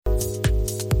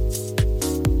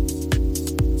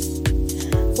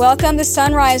Welcome to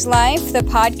Sunrise Life, the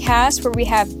podcast where we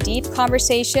have deep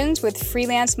conversations with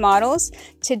freelance models.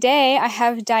 Today, I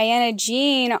have Diana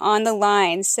Jean on the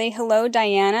line. Say hello,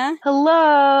 Diana.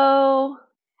 Hello.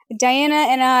 Diana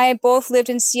and I both lived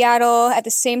in Seattle at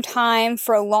the same time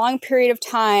for a long period of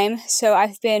time, so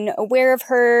I've been aware of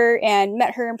her and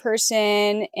met her in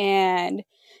person, and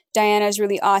Diana's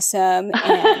really awesome, and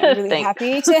I'm really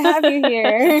happy to have you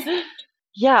here.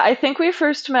 Yeah, I think we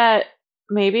first met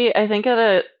I think at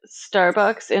a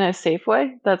Starbucks in a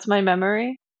Safeway. That's my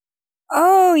memory.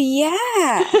 Oh,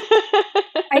 yeah.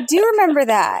 I do remember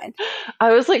that.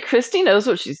 I was like, Christy knows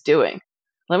what she's doing.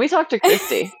 Let me talk to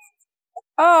Christy.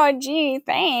 Oh, gee,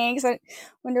 thanks. I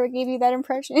wonder what gave you that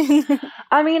impression.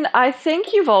 I mean, I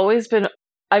think you've always been,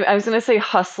 I was going to say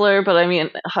hustler, but I mean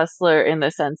hustler in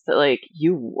the sense that like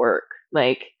you work.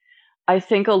 Like, I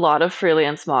think a lot of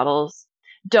freelance models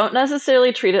don't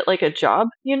necessarily treat it like a job,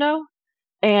 you know?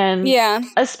 And Yeah.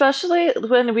 especially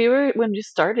when we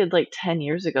started like 10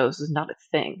 years ago, this was not a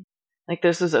thing. Like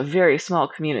this was a very small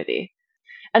community.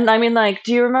 And I mean, like,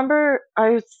 do you remember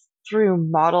I threw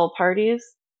model parties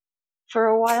for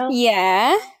a while?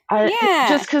 Yeah. Just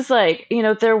Yeah. because, like,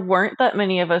 there weren't that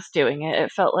many of us doing it.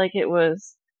 It felt like it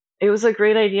was a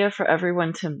great idea for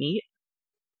everyone to meet.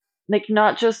 Like,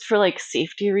 not just for like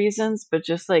safety reasons, but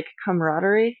just like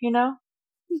camaraderie, you know?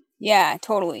 Yeah,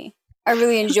 totally. I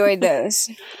really enjoyed those,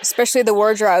 especially the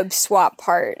wardrobe swap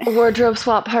part. Wardrobe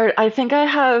swap part. I think I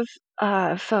have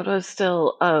photos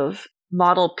still of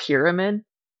model pyramid. I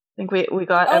think we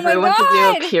got Oh my everyone to do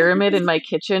a God! pyramid in my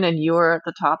kitchen, and you were at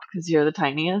the top because you're the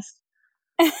tiniest.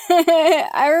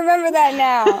 I remember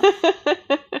that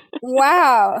now.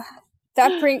 Wow.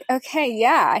 Okay,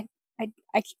 yeah.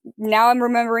 I now I'm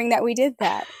remembering that we did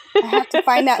that. I have to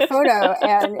find that photo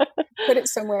and put it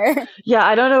somewhere. Yeah,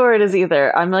 I don't know where it is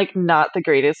either. I'm like not the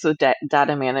greatest with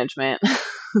data management.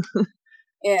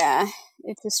 Yeah,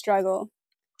 it's a struggle.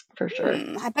 For sure.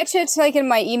 I bet you it's like in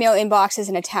my email inbox as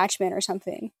an attachment or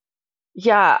something.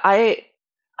 Yeah, I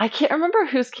can't remember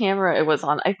whose camera it was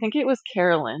on. I think it was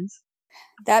Carolyn's.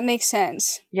 That makes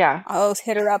sense. Yeah. I'll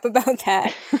hit her up about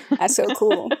that. That's so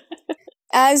cool.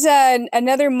 As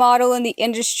another model in the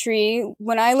industry,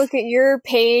 when I look at your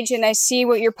page and I see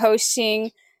what you're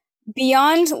posting,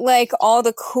 beyond like all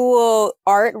the cool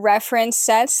art reference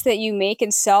sets that you make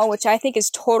and sell, which I think is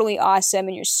totally awesome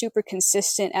and you're super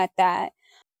consistent at that,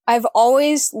 I've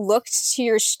always looked to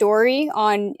your story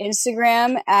on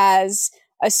Instagram as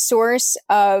a source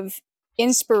of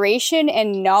inspiration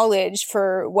and knowledge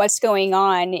for what's going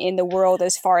on in the world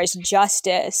as far as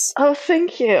justice. Oh,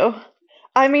 thank you.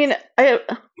 I mean,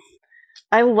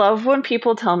 I love when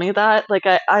people tell me that. Like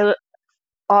I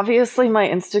obviously my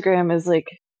Instagram is like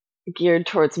geared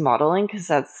towards modeling because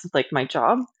that's like my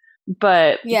job.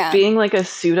 But Yeah, being like a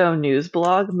pseudo news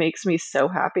blog makes me so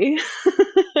happy.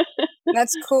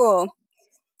 that's cool.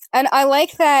 And I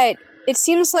like that it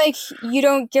seems like you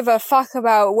don't give a fuck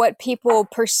about what people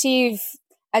perceive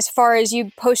as far as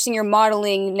you posting your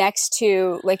modeling next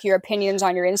to like your opinions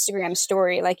on your Instagram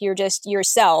story. Like you're just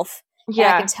yourself. And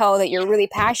I can Yeah. tell that you're really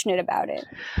passionate about it.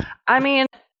 I mean,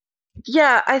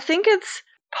 yeah, I think it's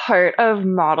part of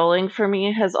modeling for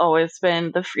me has always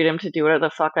been the freedom to do whatever the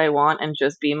fuck I want and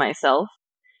just be myself.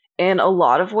 In a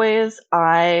lot of ways,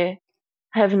 I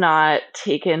have not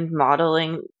taken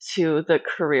modeling to the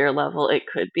career level it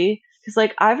could be. Because,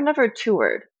 like, I've never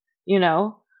toured, you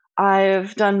know?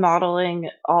 I've done modeling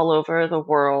all over the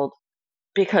world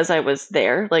because I was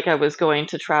there. Like, I was going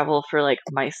to travel for, like,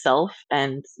 myself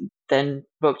and then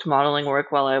booked modeling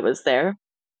work while I was there.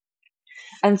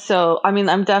 And so, I mean,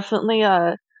 I'm definitely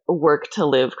a work to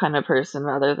live kind of person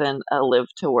rather than a live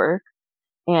to work.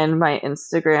 And my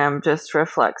Instagram just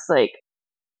reflects, like,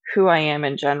 who I am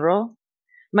in general.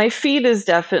 My feed is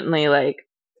definitely like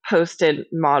posted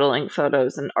modeling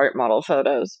photos and art model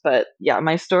photos, but yeah,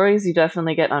 my stories you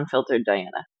definitely get unfiltered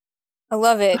Diana. I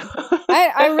love it.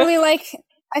 I really like,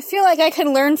 I feel like I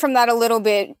can learn from that a little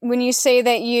bit when you say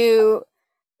that you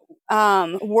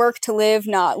work to live,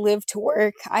 not live to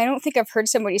work. I don't think I've heard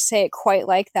somebody say it quite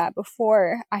like that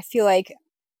before. I feel like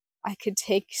I could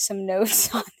take some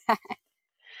notes on that.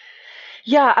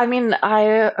 Yeah, I mean,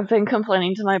 I've been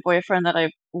complaining to my boyfriend that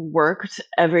I've worked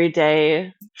every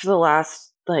day for the last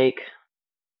like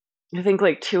I think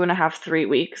like 2.5, 3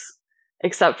 weeks,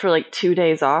 except for like 2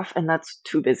 days off, and that's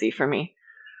too busy for me.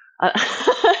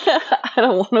 I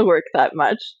don't want to work that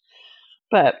much,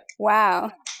 but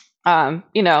Wow.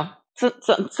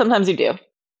 sometimes you do.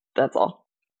 That's all.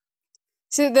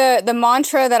 So the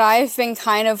mantra that I've been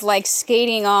kind of like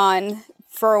skating on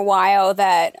for a while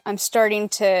that I'm starting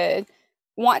to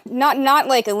want not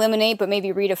like eliminate, but maybe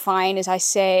redefine, as I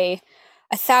say,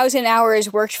 1,000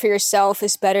 hours worked for yourself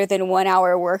is better than 1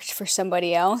 hour worked for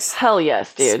somebody else. Hell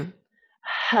yes, dude.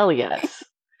 Hell yes.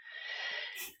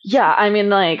 Yeah, I mean,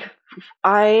 like,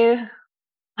 I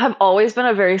have always been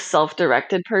a very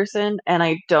self-directed person, and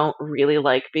I don't really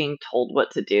like being told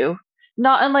what to do.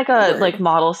 Not in like a like Word.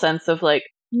 model sense of like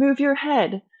move your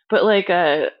head, but like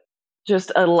a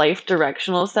just a life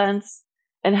directional sense.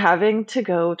 And having to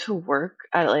go to work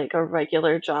at like a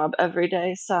regular job every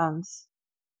day sounds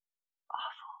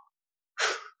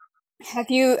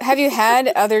Have you had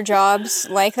other jobs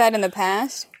like that in the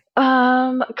past?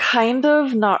 kind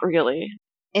of not really.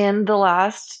 In the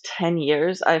last 10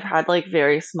 years, I've had like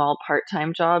very small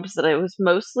part-time jobs that I was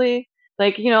mostly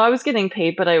like, I was getting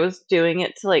paid, but I was doing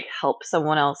it to like help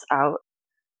someone else out.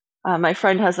 My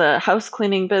friend has a house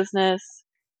cleaning business.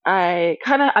 I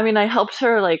helped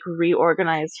her like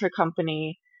reorganize her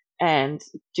company and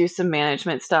do some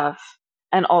management stuff,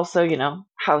 and also,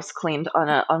 house cleaned on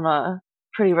a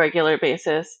pretty regular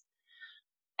basis.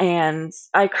 And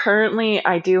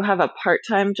I do have a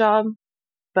part-time job,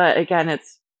 but again,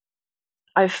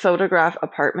 I photograph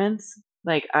apartments.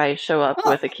 Like I show up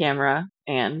Oh, with a camera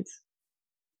and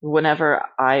whenever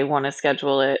I want to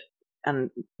schedule it and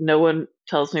no one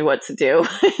tells me what to do,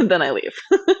 then I leave.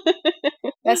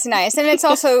 that's nice. And it's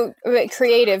also a bit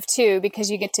creative too because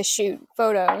you get to shoot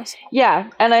photos. Yeah,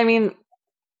 and I mean,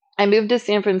 I moved to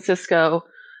San Francisco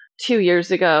 2 years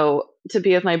ago to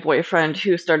be with my boyfriend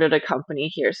who started a company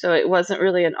here, so it wasn't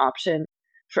really an option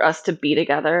for us to be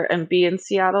together and be in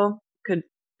Seattle. Could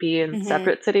be in Mhm.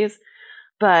 separate cities,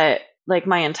 but like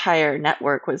my entire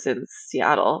network was in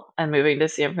Seattle, and moving to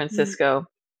San Mhm. Francisco,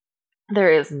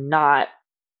 there is not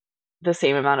the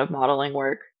same amount of modeling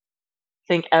work.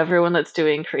 I think everyone that's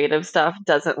doing creative stuff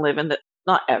doesn't live in the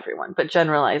not everyone, but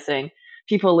generalizing,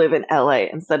 people live in LA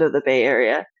instead of the Bay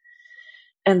Area.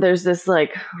 And there's this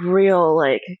like real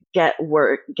like get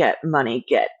work, get money,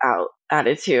 get out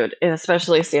attitude, and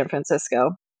especially San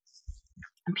Francisco.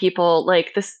 And people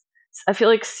like this I feel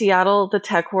like Seattle, the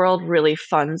tech world really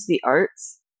funds the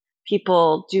arts.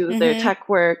 People do their Mhm. tech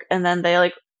work and then they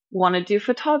like want to do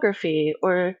photography,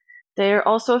 or they're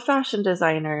also a fashion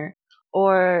designer,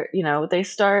 or they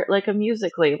start like a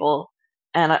music label.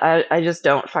 And I just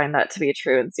don't find that to be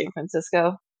true in San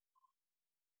Francisco.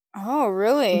 Oh,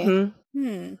 really? Hmm.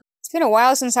 Hmm. It's been a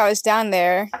while since I was down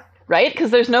there. Right, because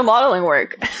there's no modeling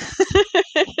work.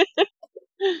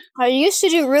 I used to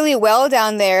do really well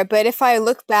down there, but if I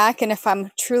look back and if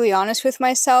I'm truly honest with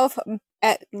myself,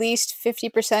 at least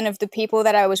 50% of the people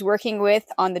that I was working with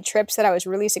on the trips that I was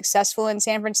really successful in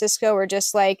San Francisco were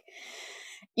just like,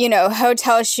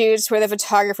 hotel shoots where the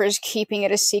photographer's keeping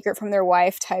it a secret from their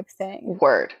wife type thing.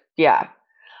 Word, yeah.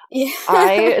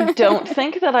 I Yeah. don't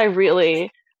think that I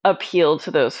really appeal to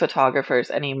those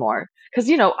photographers anymore. Because,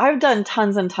 I've done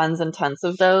tons and tons and tons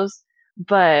of those,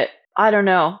 but I don't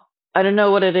know. I don't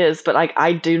know what it is, but like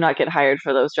I do not get hired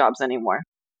for those jobs anymore.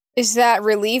 Is that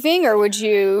relieving, or would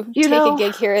you You take a know,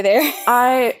 gig here or there?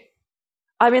 I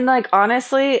I mean, like,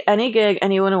 honestly, any gig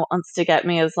anyone wants to get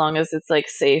me as long as it's like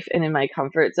safe and in my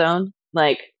comfort zone,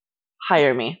 like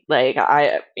hire me. Like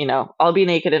I'll be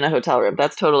naked in a hotel room.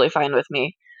 That's totally fine with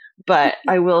me. But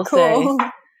I will say Cool.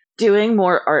 doing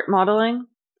more art modeling.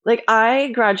 Like I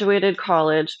graduated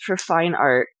college for fine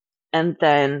art and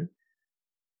then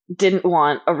didn't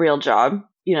want a real job,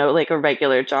 like a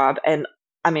regular job. And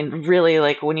I mean, really,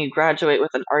 like when you graduate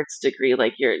with an arts degree,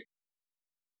 like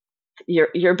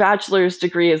your bachelor's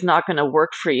degree is not going to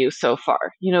work for you so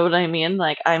far. You know what I mean?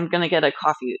 Like I'm going to get a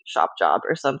coffee shop job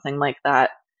or something like that.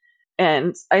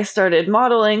 And I started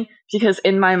modeling because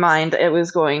in my mind it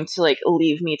was going to like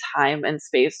leave me time and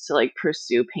space to like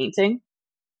pursue painting.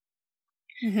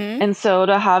 Mhm. And so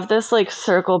to have this like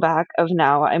circle back of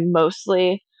now I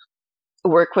mostly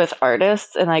work with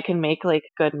artists and I can make like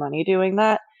good money doing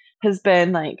that has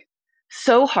been like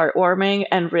so heartwarming,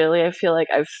 and really I feel like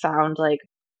I've found like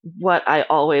what I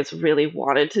always really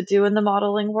wanted to do in the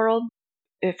modeling world.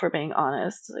 If we're being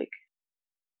honest, like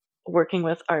working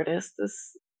with artists is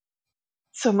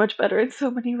so much better in so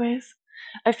many ways.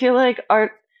 I feel like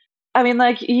art I mean,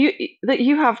 like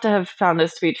you have to have found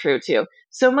this to be true too.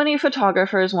 So many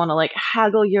photographers want to like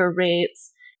haggle your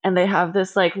rates, and they have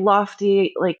this like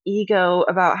lofty like ego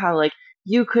about how like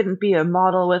you couldn't be a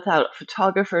model without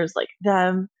photographers like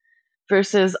them.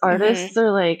 Versus Mhm. artists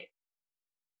are like,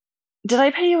 did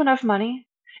I pay you enough money?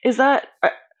 Is that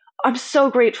I'm so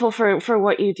grateful for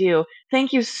what you do.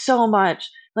 Thank you so much.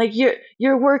 Like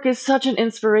your work is such an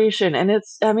inspiration, and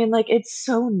I mean like it's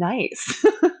so nice.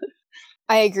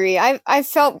 I agree. I've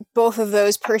felt both of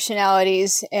those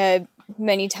personalities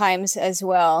many times as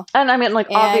well. And I mean, like,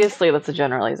 And obviously that's a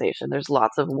generalization. There's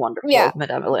lots of yeah, wonderful,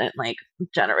 benevolent, like,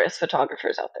 generous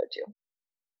photographers out there too.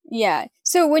 yeah.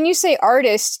 So when you say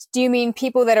artists, do you mean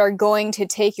people that are going to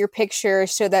take your picture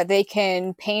so that they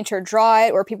can paint or draw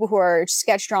it, or people who are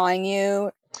sketch drawing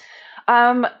you?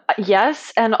 Um,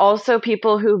 yes, and also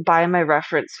people who buy my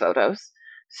reference photos.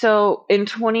 So in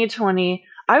 2020,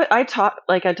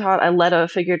 I led a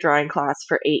figure drawing class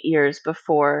for 8 years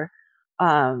before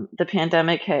the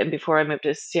pandemic hit and before I moved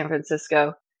to San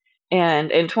Francisco.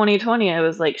 And in 2020, I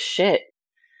was like, shit,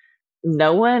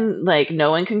 no one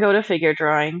can go to figure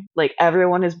drawing. Like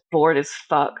everyone is bored as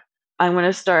fuck. I'm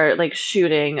gonna start like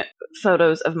shooting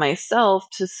photos of myself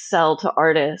to sell to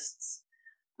artists,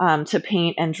 to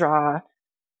paint and draw.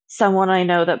 Someone I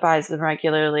know that buys them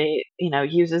regularly,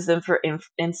 uses them for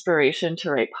inspiration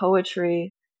to write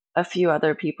poetry. A few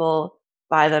other people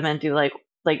buy them and do like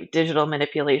digital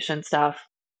manipulation stuff.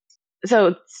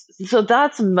 So so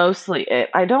that's mostly it.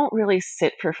 I don't really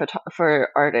sit for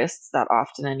artists that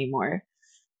often anymore.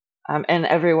 And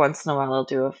every once in a while, I'll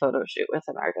do a photo shoot with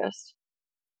an artist.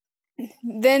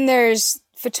 Then there's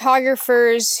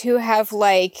photographers who have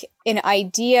like an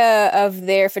idea of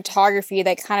their photography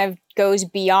that kind of goes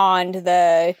beyond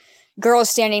the girl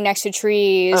standing next to Oh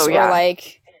trees or yeah,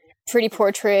 like pretty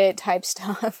portrait type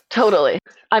stuff. totally.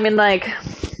 I mean, like,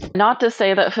 not to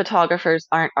say that photographers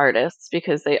aren't artists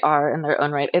because they are in their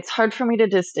own right. It's hard for me to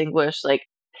distinguish like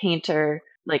painter,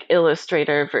 like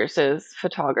illustrator versus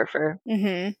photographer,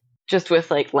 Hmm. just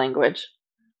with like language.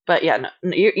 But yeah, no,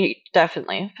 you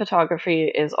definitely photography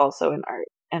is also an art,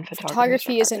 and photographers are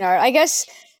Photography is an artists. art. I guess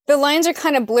the lines are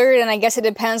kind of blurred, and I guess it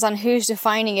depends on who's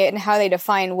defining it and how they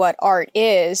define what art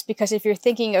is. Because if you're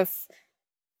thinking of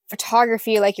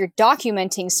photography like you're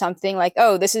documenting something, like,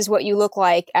 oh, this is what you look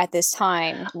like at this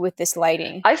time with this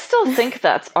lighting. I still think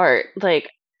that's art.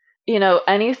 Like,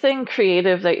 anything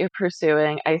creative that you're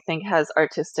pursuing, I think has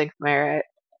artistic merit.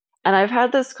 And I've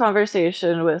had this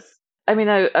conversation with, I mean,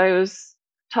 I was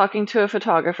talking to a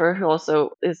photographer who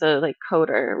also is a like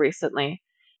coder recently.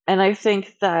 And I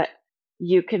think that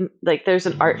you can, like, there's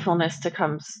an artfulness to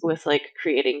comes with like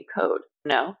creating code,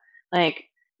 Like,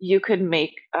 you could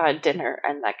make dinner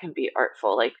and that can be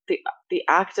artful. Like, the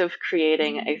act of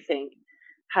creating, I think,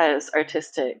 has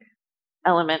artistic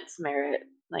elements, merit,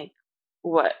 like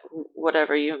what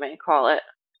whatever you may call it.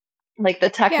 Like Yeah,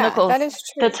 that is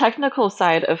the true. technical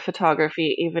side of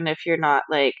photography, even if you're not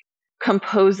like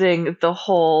composing the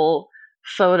whole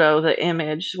photo, the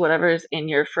image, whatever's in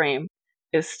your frame,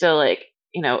 is still like,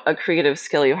 a creative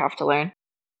skill you have to learn.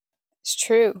 It's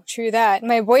true. True that.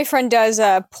 My boyfriend does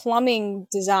plumbing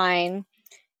design,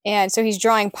 and so he's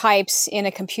drawing pipes in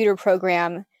a computer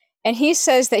program. And he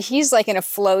says that he's like in a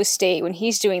flow state when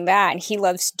he's doing that, and he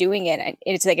loves doing it. And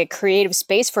it's like a creative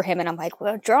space for him. And I'm like,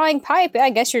 well, drawing pipe. Yeah, I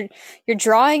guess you're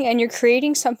drawing and you're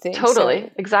creating something. So Totally, yeah.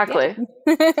 exactly.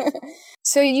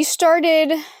 So you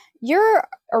started. You're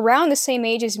around the same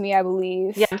age as me, I Yeah,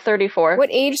 believe. I'm 34. What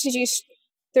age did you?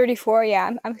 34. Yeah,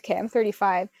 I'm okay. I'm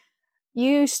 35.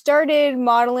 You started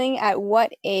modeling at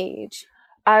what age?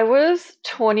 I was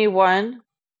 21.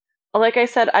 Like I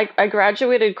said, I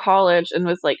graduated college and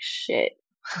was like, shit,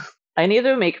 I need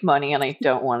to make money and I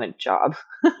don't want a job.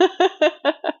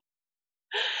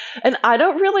 And I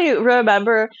don't really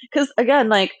remember because again,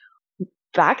 like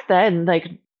back then, like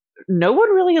no one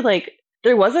really like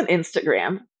there wasn't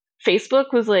Instagram. Facebook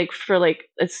was like for like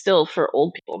it's still for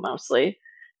old people mostly.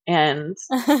 And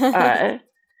uh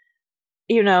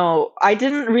I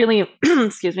didn't really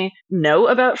excuse me, know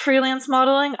about freelance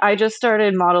modeling. I just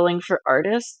started modeling for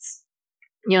artists,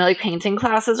 like painting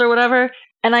classes or whatever.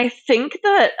 And I think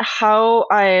that how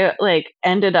I like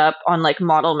ended up on like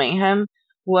Model Mayhem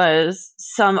was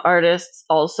some artists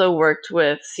also worked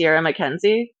with Sierra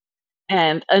Mackenzie.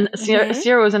 And Hmm.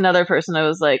 Sierra was another person I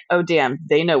was like, oh damn,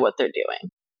 they know what they're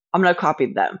doing. I'm gonna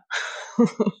copy them.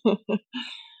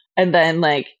 And then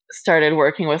like started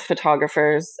working with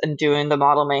photographers and doing the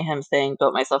Model Mayhem thing,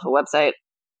 built myself a website.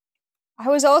 I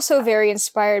was also very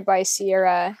inspired by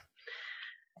Sierra,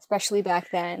 especially back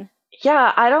then.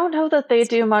 Yeah, I don't know that they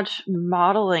do much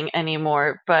modeling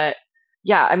anymore, but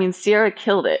yeah, I mean Sierra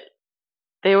killed it.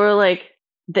 They were like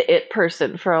the it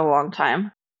person for a long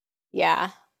time. Yeah.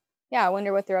 Yeah, I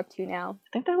wonder what they're up to now. I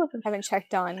think they live in, Haven't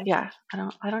checked on. yeah,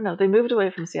 I don't know. They moved away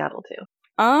from Seattle too.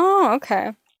 Oh,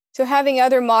 okay. So having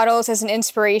other models as an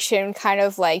inspiration kind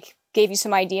of like gave you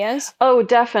some ideas? Oh,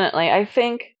 definitely. I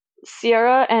think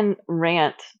Sierra and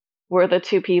Rant were the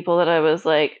two people that I was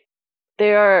like,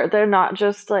 they're not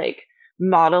just like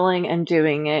modeling and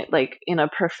doing it like in a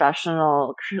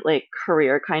professional like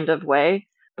career kind of way,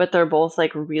 but they're both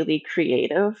like really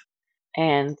creative.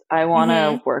 and I want to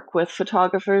Mm-hmm. work with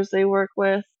photographers they work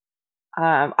with.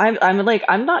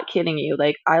 I'm not kidding you.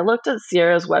 Like, I looked at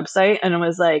Sierra's website and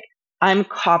was like, I'm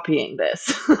copying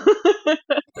this.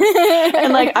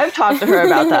 And like, I've talked to her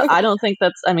about that. I don't think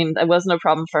I mean, it wasn't a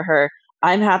problem for her.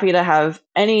 I'm happy to have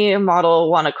any model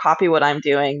want to copy what I'm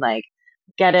doing. Like,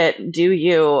 get it, do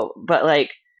you. But like,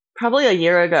 probably a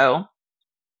year ago,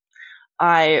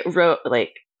 I wrote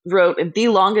the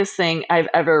longest thing I've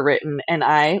ever written, and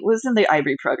I was in the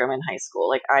IB program in high school.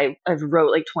 Like, I've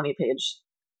wrote like 20-page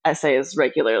essays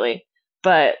regularly,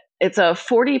 but it's a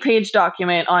 40-page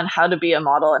document on how to be a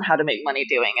model and how to make money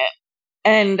doing it.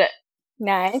 And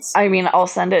Nice. I mean, I'll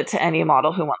send it to any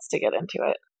model who wants to get into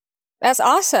it. That's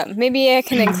awesome. Maybe I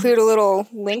can include a little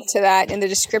link to that in the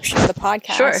description of the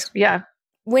Sure, podcast. yeah.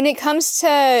 When it comes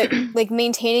to like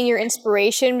maintaining your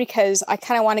inspiration, because I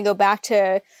kind of want to go back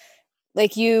to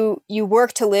like you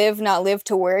work to live, not live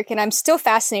to work, and I'm still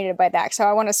fascinated by that. So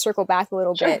I want to circle back a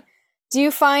little Sure. bit. Do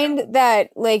you find that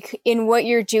like in what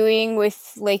you're doing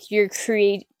with like your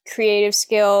creative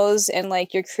skills and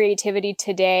like your creativity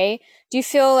today, do you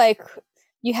feel like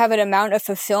you have an amount of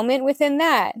fulfillment within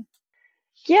that?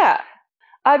 Yeah.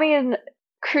 I mean,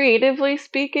 creatively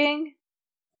speaking,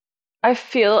 I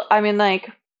mean, like,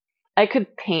 I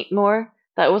could paint more.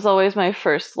 That was always my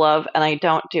first love, and I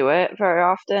don't do it very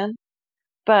often.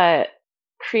 But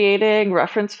creating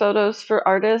reference photos for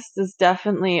artists is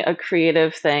definitely a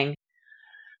creative thing.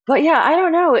 But yeah, I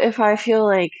don't know if I feel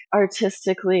like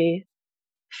artistically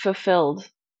fulfilled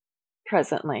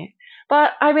presently.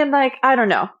 But I mean, like, I don't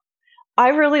know. I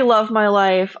really love my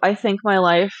life. I think my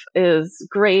life is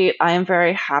great. I am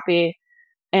very happy.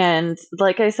 And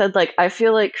like I said, like, I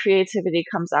feel like creativity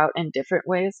comes out in different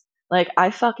ways. Like, I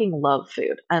fucking love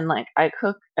food, and like, I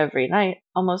cook every night,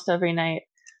 almost every night.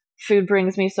 Food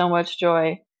brings me so much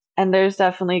joy, and there's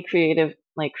definitely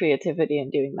creativity in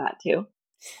doing that too.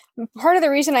 Part of the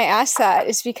reason I asked that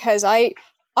is because I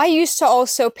used to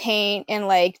also paint and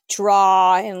like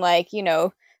draw and like,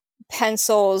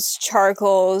 pencils,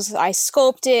 charcoals. I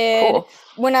sculpted Cool.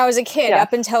 when I was a kid Yeah.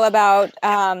 up until about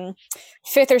 5th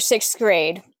or 6th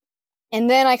grade. And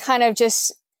then I kind of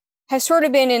just have sort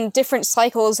of been in different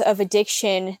cycles of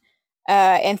addiction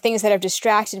and things that have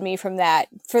distracted me from that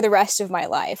for the rest of my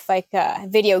life, like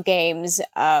video games,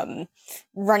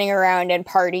 running around and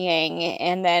partying,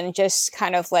 and then just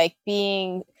kind of like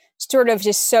being sort of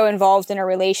just so involved in a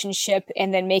relationship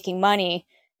and then making money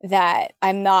that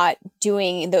I'm not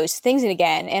doing those things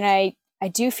again. And I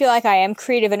do feel like I am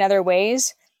creative in other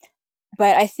ways,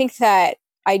 but I think that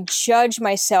I judge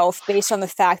myself based on the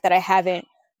fact that I haven't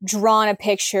drawn a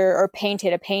picture or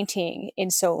painted a painting in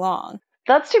so long.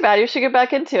 That's too bad. You should get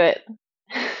back into it.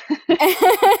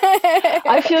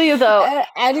 I feel you though.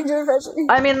 Adding to the pressure.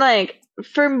 I mean, like,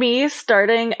 for me,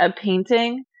 starting a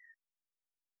painting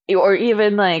or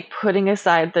even like putting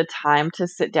aside the time to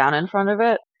sit down in front of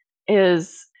it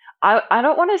is, I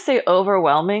don't want to say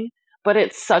overwhelming, but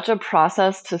it's such a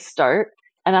process to start,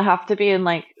 and I have to be in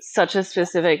like such a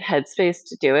specific headspace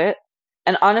to do it.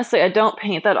 And honestly, I don't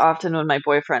paint that often when my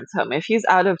boyfriend's home. If he's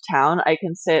out of town, I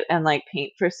can sit and like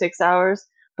paint for 6 hours,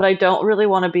 but I don't really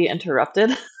want to be interrupted.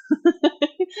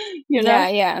 you know? Yeah,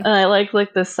 yeah. And I like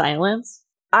the silence.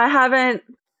 I haven't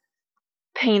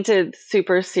painted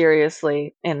super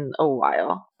seriously in a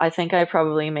while. I think I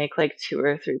probably make like 2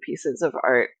 or 3 pieces of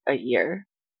art a year.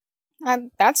 I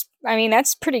mean,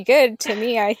 that's pretty good to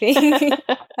me, I think.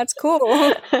 That's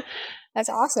cool. That's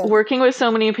awesome. Working with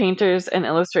so many painters and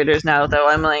illustrators now, though,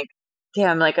 I'm like,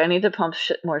 damn, like, I need to pump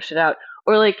more shit out.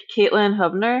 Or like Caitlin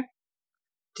Hubner.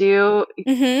 Do you,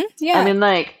 Mm-hmm. I Yeah. mean,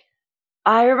 like,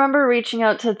 I remember reaching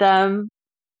out to them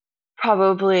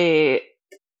probably,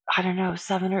 I don't know,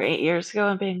 7 or 8 years ago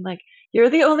and being like, you're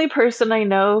the only person I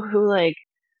know who like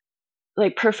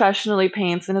professionally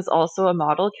paints and is also a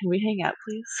model. Can we hang out,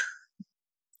 please?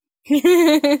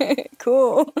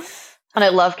 Cool. And I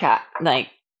love Cat. Like,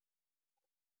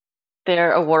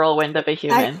 they're a whirlwind of a I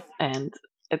human, and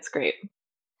it's great.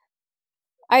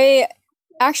 I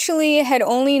actually had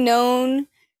only known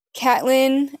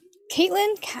Catlin,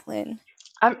 Catlin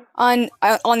I'm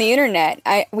on the internet.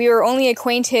 We were only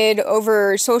acquainted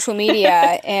over social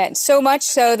media, and so much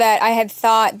so that I had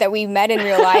thought that we met in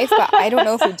real life, but I don't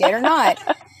know if we did or not.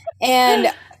 And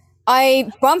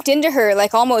I bumped into her,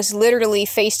 like almost literally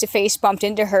face to face, bumped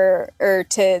into her or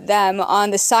to them on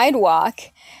the sidewalk.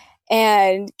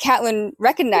 And Catlin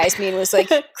recognized me and was like,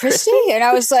 "Christy?" Christy. And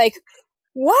I was like,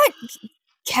 "What,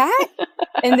 Cat?"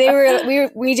 And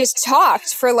we just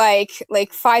talked for like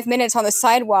 5 minutes on the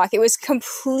sidewalk. It was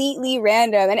completely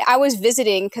random, and I was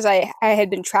visiting because I had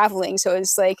been traveling, so it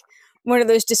was like one of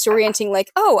those disorienting,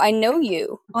 like, oh, I know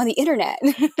you on the internet.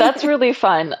 That's really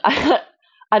fun.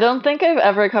 I don't think I've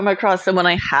ever come across someone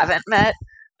I haven't met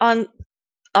on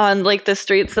like the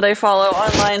streets that I follow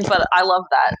online, but I love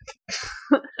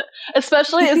that.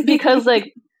 Especially is because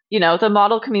like, the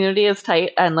model community is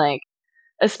tight and like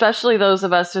especially those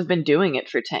of us who've been doing it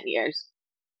for 10 years.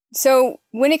 So,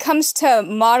 when it comes to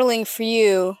modeling for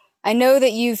you, I know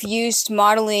that you've used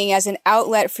modeling as an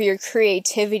outlet for your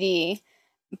creativity,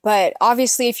 but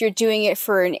obviously, if you're doing it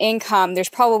for an income, there's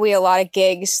probably a lot of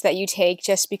gigs that you take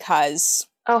just because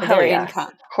Oh, of hell their yeah. income.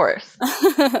 Of course.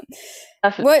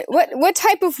 What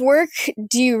type of work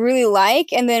do you really like,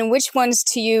 and then which ones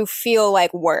do you feel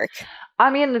like work? I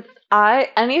mean, I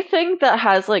anything that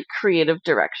has like creative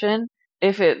direction,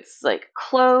 if it's like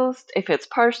clothed, if it's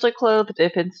partially clothed,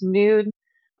 if it's nude,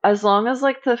 as long as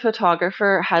like the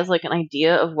photographer has like an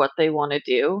idea of what they want to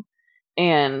do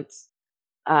and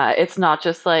it's not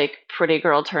just like pretty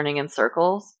girl turning in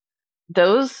circles.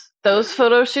 Those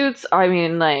photo shoots, I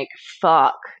mean, like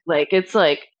fuck, like it's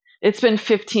been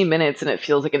 15 minutes and it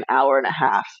feels like an hour and a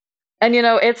half. And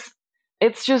it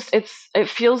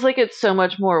feels like it's so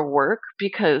much more work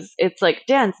because it's like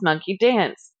dance monkey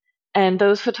dance, and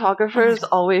those photographers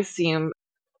always seem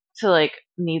to like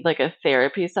need like a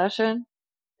therapy session.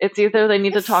 It's either they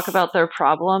need to talk about their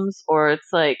problems or it's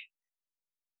like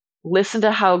listen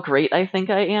to how great I think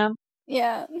I am.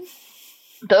 Yeah.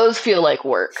 Those feel like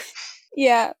work.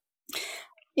 Yeah.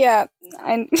 Yeah.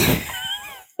 I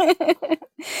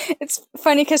It's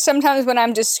funny because sometimes when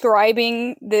I'm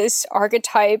describing this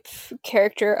archetype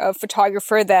character of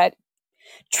photographer that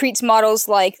treats models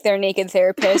like their naked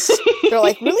therapist, they're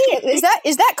like, "Really? Is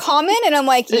that common?" And I'm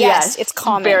like, "Yes, it's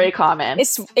Yes, very common. common.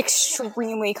 It's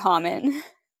extremely common.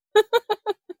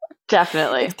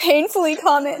 Definitely. It's painfully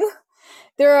common."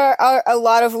 There are a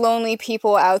lot of lonely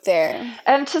people out there.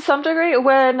 And to some degree,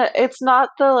 when it's not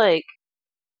the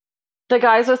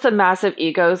guys with the massive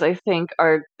egos, I think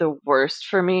are the worst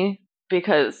for me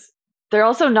because they're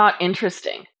also not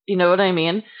interesting. You know what I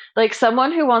mean? Like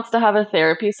someone who wants to have a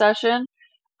therapy session,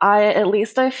 at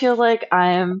least I feel like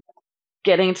I'm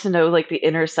getting to know like the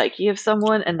inner psyche of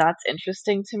someone and that's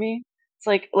interesting to me. It's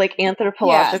like Yeah.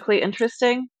 anthropologically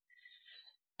interesting.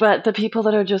 But the people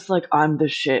that are just like, I'm the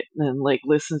shit, and like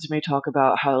listen to me talk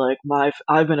about how like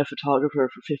I've been a photographer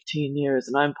for 15 years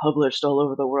and I'm published all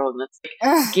over the world, and it's like,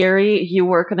 Ugh. Gary, you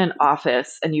work in an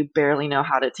office and you barely know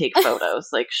how to take photos.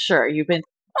 Like, sure, you've been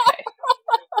okay.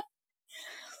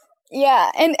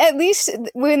 Yeah, and at least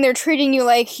when they're treating you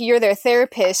like you're their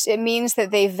therapist, it means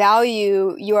that they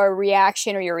value your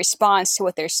reaction or your response to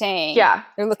what they're saying. Yeah,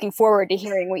 They're looking forward to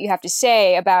hearing what you have to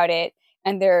say about it,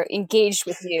 and they're engaged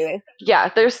with you.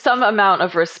 yeah. There's some amount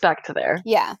of respect there.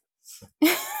 Yeah.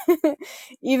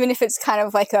 Even if it's kind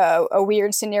of like a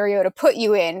weird scenario to put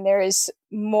you in, there is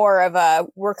more of a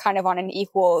we're kind of on an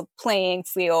equal playing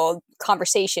field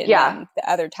conversation Yeah, than the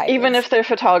other type even of if their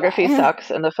photography guy.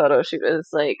 sucks and the photo shoot is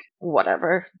like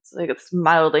whatever, it's like it's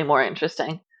mildly more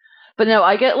interesting. But no,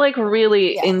 I get like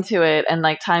really Yeah. into it and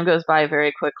like time goes by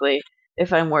very quickly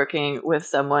if I'm working with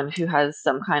someone who has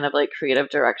some kind of like creative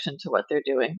direction to what they're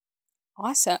doing.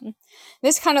 Awesome.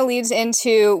 This kind of leads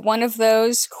into one of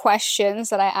those questions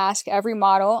that I ask every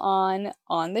model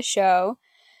on the show.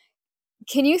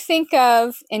 Can you think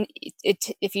of and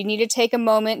if you need to take a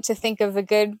moment to think of a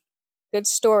good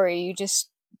story, you just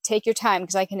take your time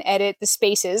because I can edit the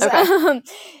spaces. Okay.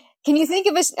 Can you think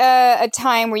of a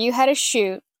time where you had a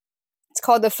shoot? It's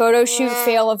called the photo shoot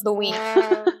fail of the week,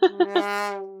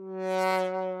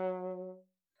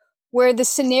 where the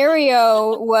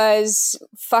scenario was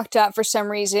fucked up for some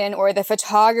reason or the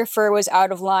photographer was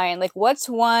out of line. Like, what's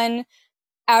one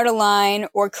out of line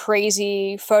or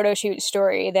crazy photo shoot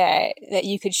story that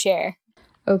you could share?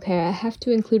 Okay, I have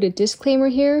to include a disclaimer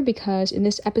here because in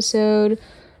this episode,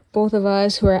 both of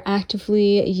us who are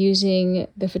actively using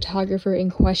the photographer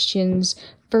in question's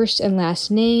first and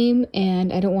last name,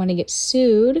 and I don't want to get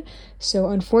sued, so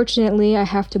unfortunately I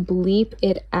have to bleep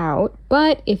it out.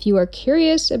 But if you are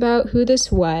curious about who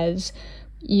this was,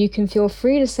 you can feel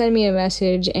free to send me a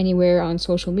message anywhere on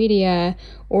social media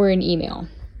or an email.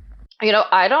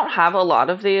 I don't have a lot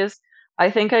of these. I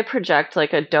think I project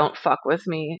like a don't fuck with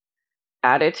me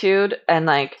attitude, and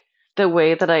like the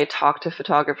way that I talk to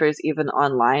photographers even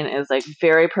online is like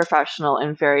very professional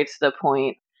and very to the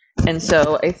point. And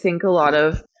so I think a lot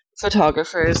of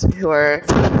photographers who are,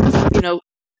 you know,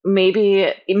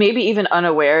 maybe even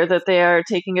unaware that they are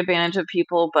taking advantage of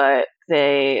people, but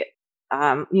they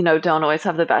don't always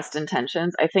have the best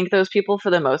intentions. I think those people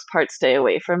for the most part stay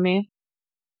away from me.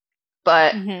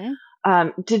 But Mm-hmm.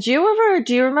 Do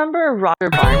you remember Roger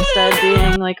Barnstead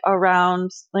being like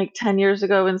around like 10 years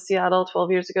ago in Seattle,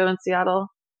 12 years ago in Seattle?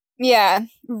 Yeah,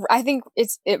 I think Yeah,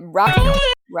 I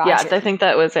Roger. think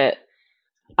that was it.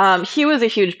 He was a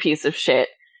huge piece of shit,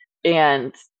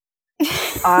 and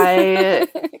I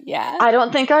Yeah. I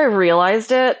don't think I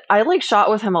realized it. I like shot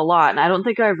with him a lot, and I don't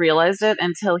think I realized it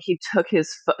until he took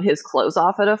his clothes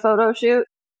off at a photo shoot.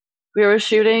 We were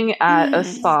shooting at a Mm.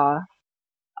 spa,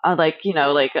 Oh my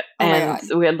and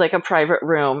god. we had like a private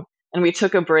room, and we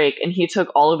took a break, and he took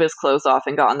all of his clothes off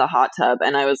and got in the hot tub,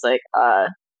 and I was like,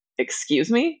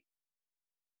 excuse me?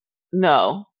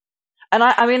 No. And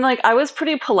I mean, like, I was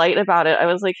pretty polite about it. I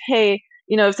was like, hey,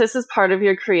 if this is part of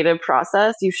your creative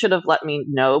process, you should have let me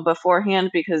know beforehand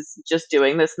because just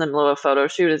doing this in the middle of a photo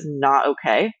shoot is not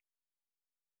okay.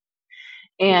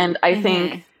 And I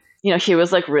think, Mhm. he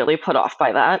was like really put off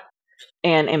by that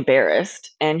and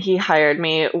embarrassed. And he hired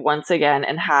me once again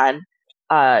and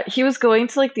he was going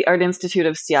to like the Art Institute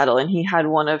of Seattle, and he had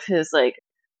one of his like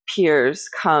peers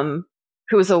come,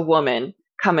 who was a woman,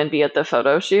 come and be at the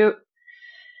photo shoot.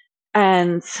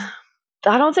 And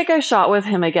I don't think I shot with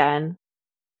him again.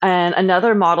 And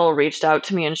another model reached out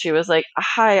to me and she was like,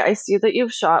 "Hi, I see that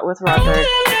you've shot with Roger.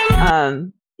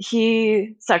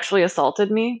 He sexually assaulted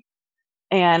me,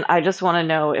 and I just want to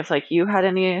know if like you had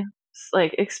any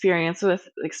like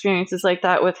experiences like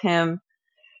that with him."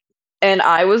 And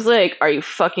I was like, "Are you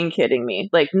fucking kidding me?"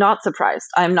 Like, not surprised.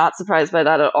 I'm not surprised by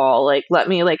that at all. Like, let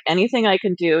me like anything I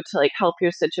can do to like help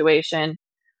your situation.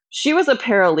 She was a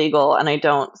paralegal, and I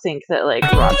don't think that like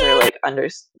Roger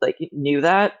like knew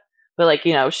that. But like,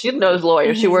 she knows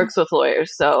lawyers. She Mhm. works with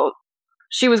lawyers, so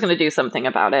she was going to do something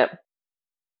about it.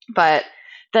 But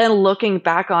then looking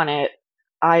back on it,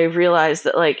 I realized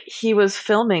that like he was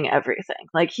filming everything.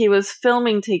 Like he was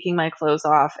filming taking my clothes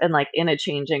off and like in a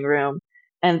changing room,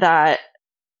 and that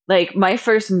like my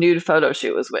first nude photo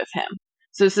shoot was with him.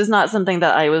 So this is not something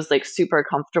that I was like super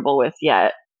comfortable with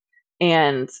yet.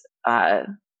 And uh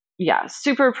yeah,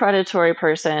 super predatory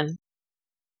person.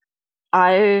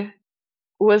 I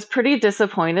was pretty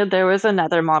disappointed. There was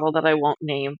another model that I won't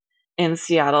name in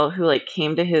Seattle who like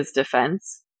came to his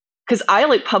defense because I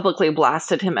like publicly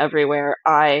blasted him everywhere.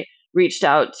 I reached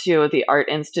out to the Art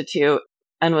Institute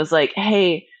and was like,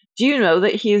 "Hey, do you know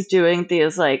that he's doing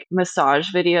these like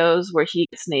massage videos where he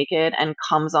gets naked and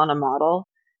comes on a model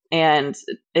and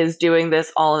is doing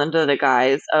this all under the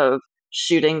guise of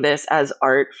shooting this as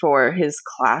art for his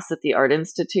class at the Art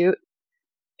Institute?"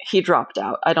 He dropped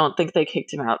out. I don't think they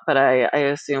kicked him out, but I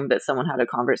assumed that someone had a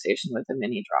conversation with him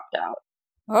and he dropped out.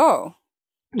 Oh.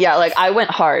 Yeah, like I went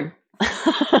hard.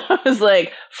 I was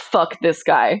like, fuck this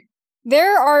guy.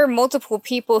 There are multiple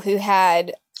people who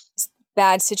had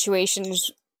bad situations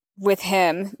with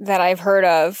him that I've heard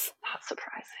of. Not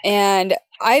surprising. And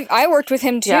I worked with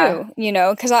him Yeah.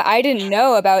 too, because I didn't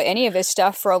know about any of this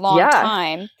stuff for a long Yeah.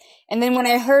 time. And then when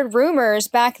I heard rumors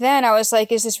back then, I was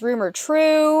like, is this rumor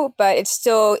true? But it's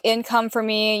still income for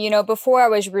me. Before I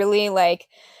was really like,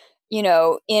 in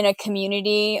a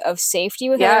community of safety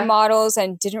with other Yeah. models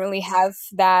and didn't really have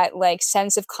that like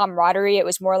sense of camaraderie. It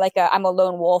was more like I'm a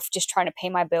lone wolf just trying to pay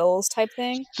my bills type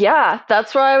thing. Yeah.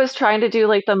 That's why I was trying to do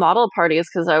like the model parties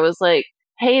because I was like,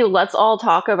 hey, let's all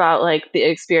talk about like the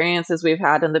experiences we've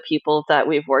had and the people that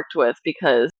we've worked with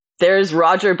because there's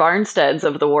Roger Barnsteads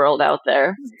of the world out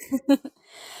there.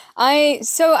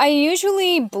 I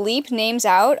usually bleep names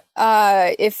out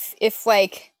if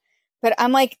like, but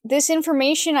I'm like, this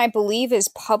information I believe is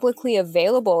publicly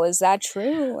available. Is that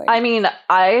true? Like, I mean,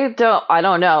 I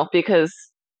don't know because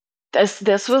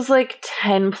this was like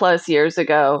 10 plus years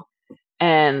ago,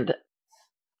 and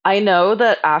I know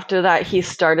that after that he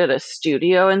started a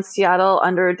studio in Seattle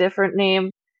under a different name,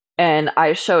 and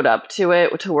I showed up to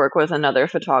it to work with another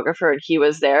photographer, and he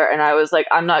was there, and I was like,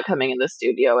 I'm not coming in the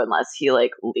studio unless he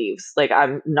like leaves. Like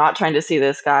I'm not trying to see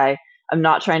this guy. I'm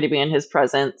not trying to be in his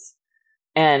presence.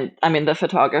 And I mean the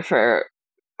photographer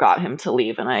got him to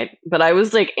leave, but I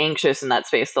was like anxious in that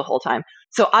space the whole time.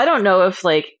 So I don't know if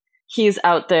like he's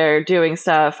out there doing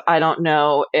stuff. I don't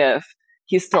know if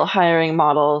he's still hiring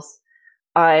models.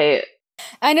 I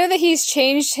I know that he's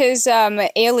changed his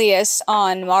alias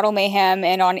on Model Mayhem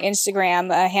and on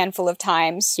Instagram a handful of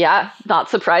times, Yeah, not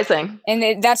surprising.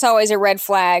 and that's always a red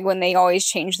flag when they always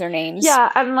change their names. Yeah,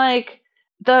 and like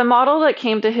the model that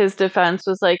came to his defense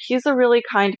was like he's a really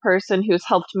kind person who's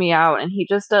helped me out and he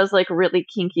just does like really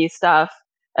kinky stuff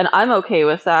and I'm okay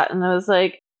with that. And I was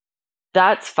like,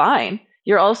 that's fine.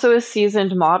 You're also a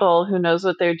seasoned model who knows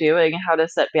what they're doing and how to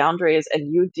set boundaries,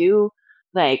 and you do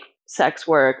like sex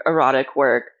work, erotic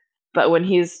work. But when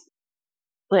he's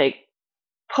like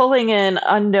pulling in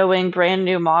unknowing brand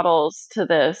new models to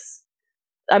this.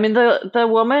 I mean, the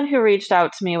woman who reached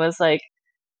out to me was like,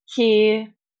 he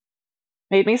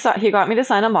he got me to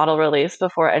sign a model release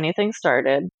before anything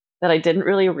started that I didn't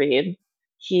really read.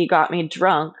 He got me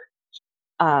drunk.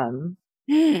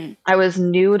 I was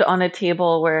nude on a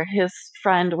table where his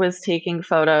friend was taking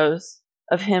photos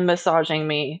of him massaging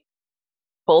me.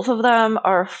 Both of them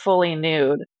are fully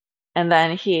nude. And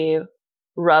then he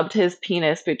rubbed his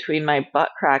penis between my butt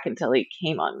crack until he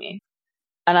came on me.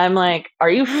 And I'm like, are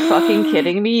you fucking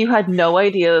kidding me? You had no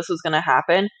idea this was going to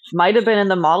happen. Might have been in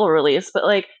the model release, but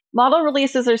like model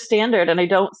releases are standard. And I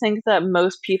don't think that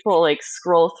most people like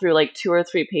scroll through like 2 or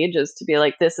 3 pages to be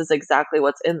like, this is exactly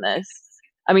what's in this.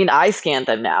 I mean, I scanned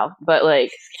them now, but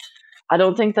like, I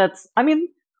don't think I mean,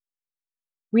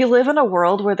 we live in a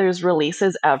world where there's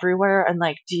releases everywhere. And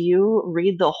like, do you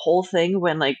read the whole thing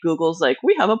when like Google's like,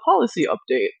 we have a policy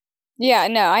update? Yeah,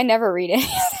 no, I never read any of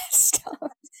that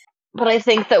stuff. But I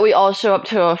think that we all show up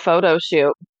to a photo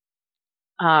shoot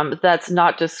that's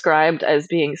not described as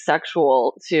being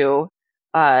sexual to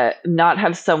not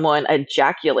have someone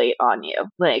ejaculate on you.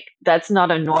 Like, that's not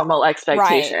a normal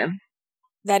expectation. Right.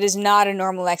 That is not a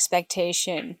normal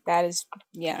expectation. That is,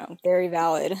 very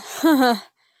valid.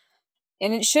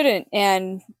 And it shouldn't.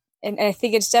 And I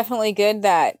think it's definitely good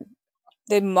that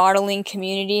the modeling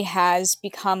community has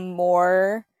become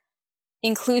more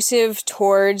inclusive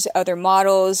towards other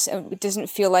models. It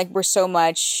doesn't feel like we're so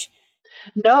much.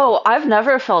 No, I've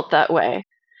never felt that way.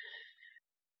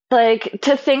 Like,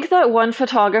 to think that one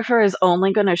photographer is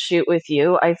only going to shoot with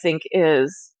you, I think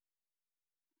is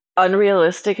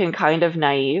unrealistic and kind of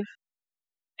naive.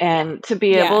 And to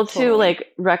be able to Totally. like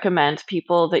recommend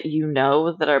people that you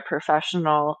know that are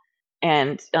professional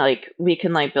and like we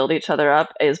can like build each other up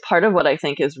is part of what I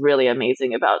think is really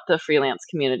amazing about the freelance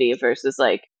community versus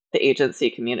like the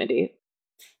agency community.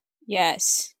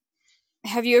 Yes.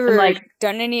 Have you And ever like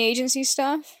done any agency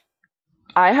stuff?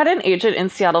 I had an agent in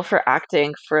Seattle for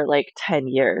acting for like 10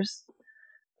 years.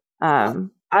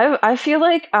 I feel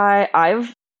like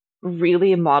I've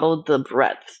really modeled the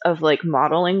breadth of like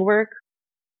modeling work.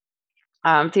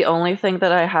 The only thing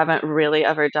that I haven't really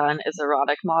ever done is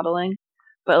erotic modeling,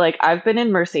 but like I've been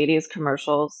in Mercedes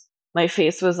commercials. My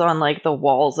face was on like the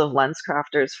walls of lens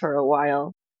crafters for a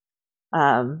while.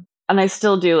 And I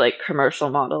still do like commercial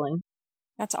modeling.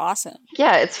 That's awesome.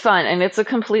 Yeah, it's fun and it's a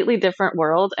completely different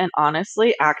world. And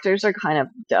honestly, actors are kind of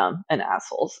dumb and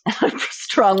assholes. I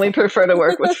strongly prefer to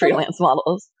work with freelance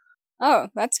models. Oh,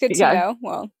 that's good to Yeah. know.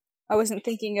 Well, I wasn't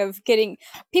thinking of getting.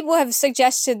 People have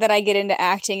suggested that I get into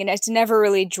acting, and it's never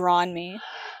really drawn me.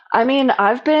 I mean,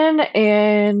 I've been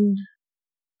in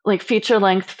like feature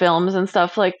length films and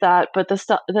stuff like that, but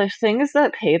the things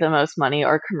that pay the most money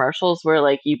are commercials where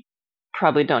like you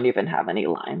probably don't even have any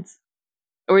lines.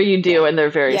 Or you do and they're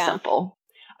very Yeah. simple.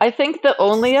 I think the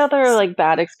only other like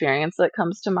bad experience that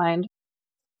comes to mind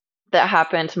that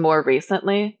happened more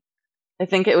recently, I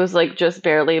think it was like just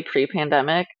barely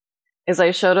pre-pandemic, is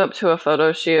I showed up to a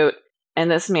photo shoot and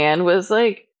this man was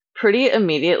like pretty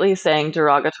immediately saying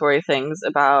derogatory things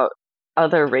about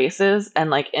other races and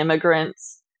like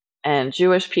immigrants and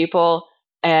Jewish people.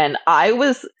 And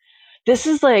this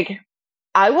is like,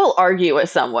 I will argue with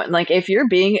someone. Like, if you're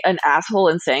being an asshole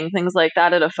and saying things like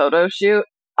that at a photo shoot,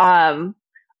 um,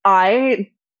 I,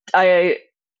 I,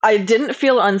 I didn't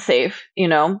feel unsafe, you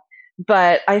know,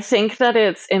 but I think that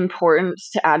it's important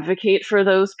to advocate for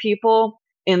those people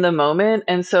in the moment.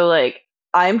 And so, like,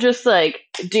 I'm just like,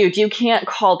 dude, you can't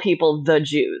call people the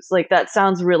Jews. Like, that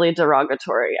sounds really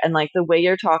derogatory. And like, the way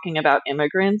you're talking about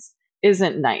immigrants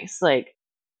isn't nice. Like,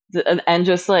 and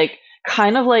just like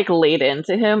kind of like laid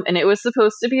into him, and it was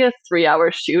supposed to be a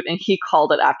 3-hour shoot and he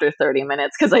called it after 30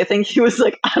 minutes because I think he was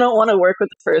like, I don't want to work with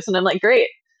this person. I'm like, great,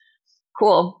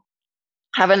 cool,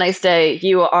 have a nice day,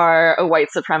 you are a white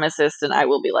supremacist and I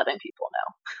will be letting people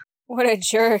What a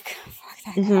jerk.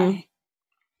 Fuck that know. guy.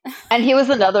 And he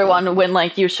was another one when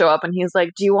like you show up and he's like,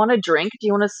 do you want to drink, do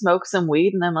you want to smoke some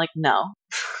weed, and I'm like, no.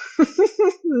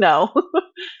 No.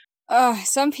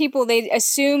 Some people, they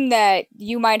assume that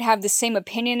you might have the same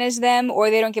opinion as them, or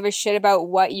they don't give a shit about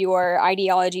what your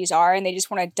ideologies are, and they just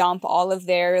want to dump all of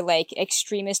their, like,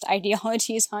 extremist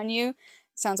ideologies on you.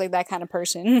 Sounds like that kind of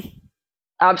person.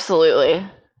 Absolutely.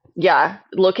 Yeah,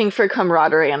 looking for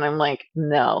camaraderie, and I'm like,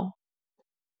 no.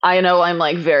 I know I'm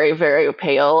like very, very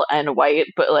pale and white,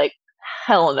 but like,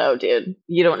 hell no, dude.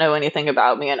 You don't know anything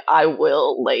about me, and I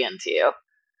will lay into you.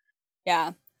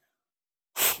 Yeah.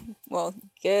 Well,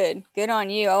 good. Good on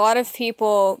you. A lot of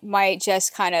people might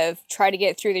just kind of try to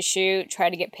get through the shoot, try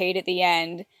to get paid at the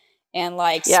end, and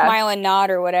like Yeah. smile and nod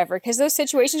or whatever, because those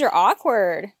situations are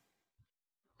awkward.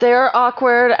 they're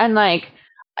awkward and like,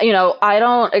 I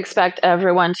don't expect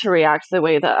everyone to react the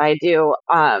way that I do.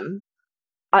 I,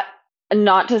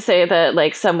 not to say that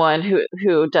like someone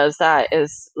who does that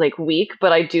is like weak,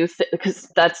 but I do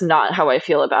because that's not how I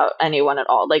feel about anyone at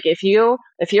all. Like if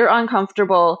you're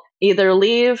uncomfortable, either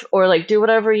leave or like do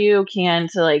whatever you can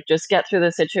to like just get through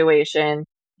the situation,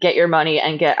 get your money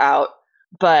and get out.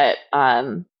 But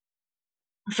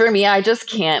for me, I just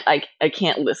can't. I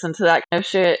can't listen to that kind of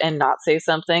shit and not say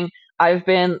something. I've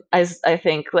been, as I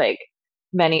think, like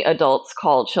many adults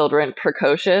call children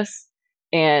precocious,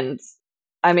 and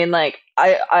I mean, like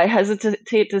I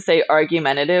hesitate to say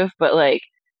argumentative, but like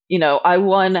I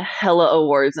won hella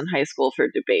awards in high school for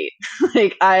debate.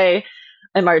 Like I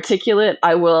am articulate.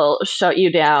 I will shut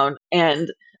you down, and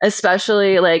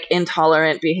especially like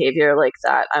intolerant behavior like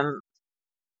that.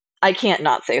 I can't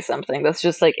not say something. That's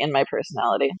just like in my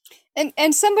personality.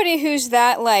 And somebody who's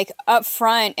that like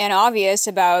upfront and obvious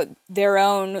about their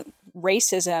own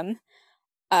racism,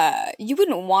 you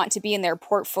wouldn't want to be in their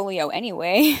portfolio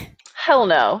anyway. Hell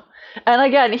no. And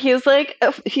again, he's a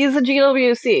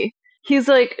GWC. He's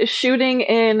like shooting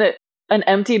in an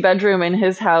empty bedroom in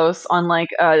his house on like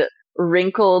a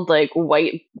wrinkled like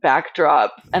white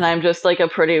backdrop, and I'm just like a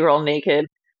pretty girl naked,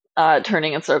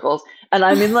 turning in circles. And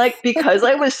I mean, like, because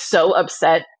I was so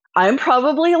upset, I'm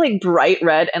probably like bright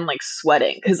red and like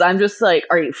sweating because I'm just like,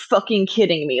 are you fucking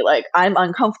kidding me? Like, I'm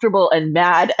uncomfortable and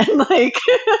mad, and like,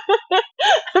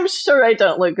 I'm sure I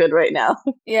don't look good right now.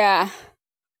 Yeah.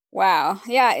 Wow.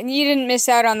 Yeah, and you didn't miss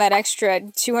out on that extra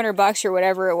 $200 or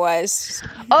whatever it was.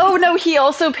 Oh no, he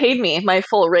also paid me my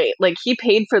full rate. Like he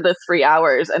paid for the 3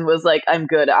 hours and was like, I'm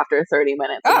good after 30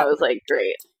 minutes. And I Oh, was like,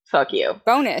 great. Fuck you.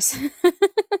 bonus.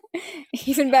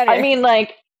 Even I better. mean,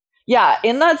 like, yeah,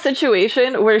 in that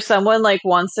situation where someone like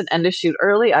wants to end a shoot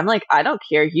early, I'm like, I don't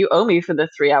care. You owe me for the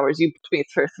 3 hours. You booked me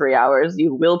for 3 hours.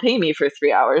 You will pay me for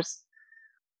 3 hours.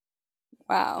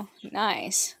 Wow.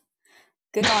 Nice.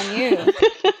 Good on you.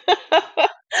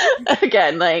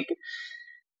 Again, like,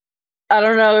 I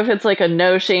don't know if it's like a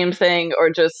no shame thing or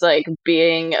just like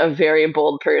being a very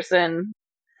bold person.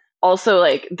 Also,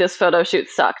 like, this photo shoot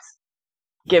sucked.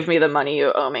 Give me the money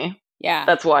you owe me. Yeah.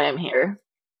 That's why I'm here.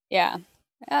 Yeah.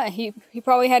 He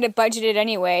probably had it budgeted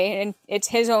anyway, and it's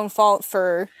his own fault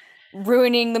for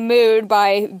ruining the mood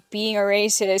by being a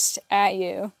racist at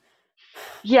you.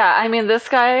 Yeah, I mean, this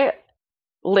guy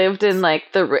lived in like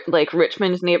like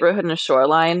Richmond neighborhood in a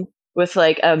shoreline with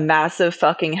like a massive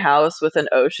fucking house with an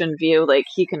ocean view. Like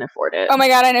he can afford it. Oh my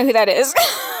god, I know who that is.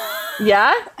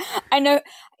 Yeah? I know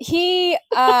he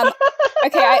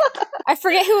okay, I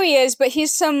forget who he is, but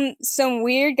he's some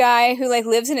weird guy who like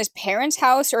lives in his parents'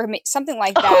 house or something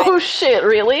like that. Oh shit,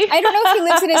 really? I don't know if he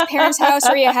lives in his parents' house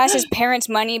or he has his parents'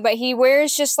 money, but he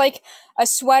wears just like a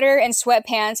sweater and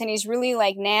sweatpants and he's really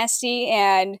like nasty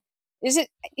and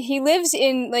he lives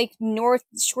in like North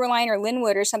Shoreline or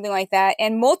Linwood or something like that,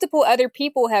 and multiple other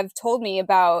people have told me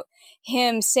about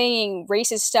him saying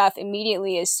racist stuff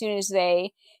immediately as soon as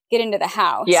they get into the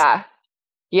house. Yeah.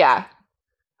 Yeah.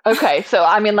 Okay, so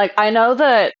I mean like I know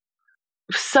that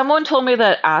someone told me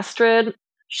that Astrid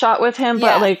shot with him, but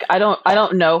Yeah. like I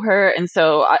don't know her, and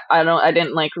so I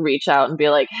didn't like reach out and be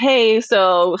like, hey,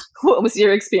 so what was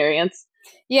your experience?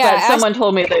 But Yeah, someone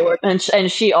told me they were, and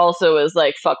she also was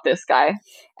like, fuck this guy.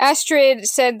 Astrid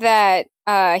said that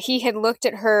he had looked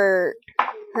at her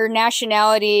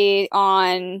nationality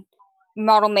on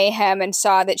Model Mayhem and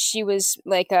saw that she was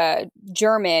like a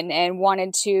German and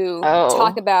wanted to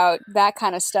talk Oh, about that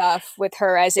kind of stuff with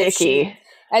her icky.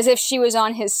 as if she was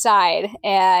on his side,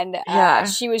 and Yeah.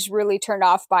 she was really turned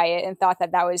off by it and thought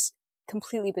that that was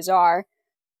completely bizarre.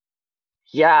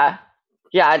 Yeah.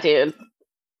 Yeah, dude.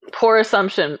 Poor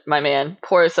assumption, my man.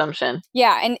 Poor assumption.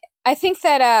 Yeah, and I think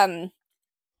that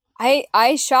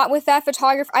I shot with that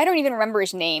photographer. I don't even remember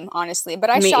his name, honestly, but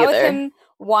I Me shot with either. him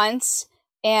once,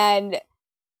 and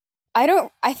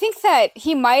I think that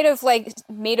he might have like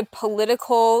made a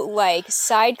political like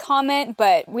side comment,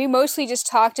 but we mostly just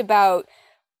talked about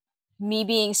me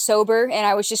being sober, and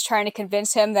I was just trying to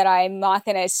convince him that I'm not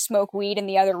going to smoke weed in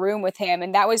the other room with him,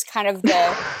 and that was kind of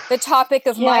the topic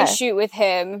of my Yeah. shoot with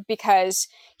him, because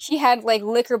he had like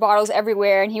liquor bottles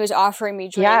everywhere and he was offering me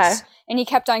drinks Yeah. and he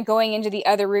kept on going into the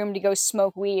other room to go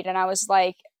smoke weed, and I was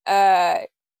like, uh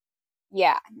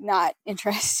yeah, not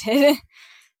interested.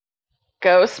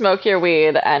 Go smoke your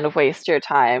weed and waste your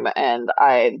time, and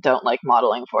I don't like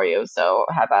modeling for you, so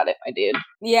have at it, my dude.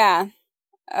 Yeah.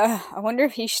 I wonder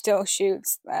if he still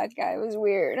shoots. That guy was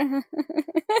weird.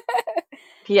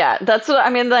 Yeah, that's what I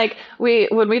mean. Like we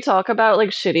when we talk about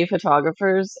like shitty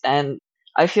photographers, and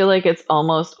I feel like it's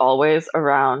almost always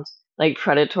around like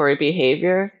predatory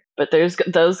behavior. But there's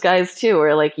those guys too,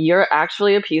 where like you're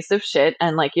actually a piece of shit,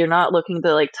 and like you're not looking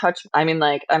to like touch. I mean,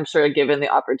 like I'm sure given the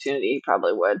opportunity, he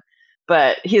probably would,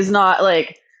 but he's not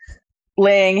like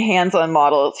laying hands on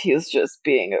models. He's just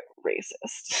being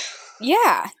racist.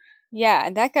 Yeah. Yeah,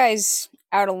 that guy's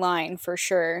out of line for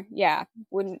sure. Yeah,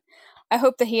 wouldn't I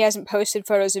hope that he hasn't posted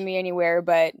photos of me anywhere,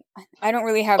 but I don't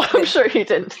really have I'm the sure he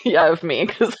didn't. Yeah, of me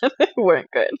because they weren't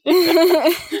good.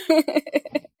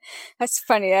 That's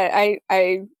funny.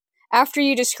 I after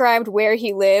you described where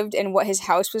he lived and what his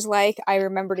house was like, I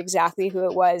remembered exactly who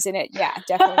it was, and yeah,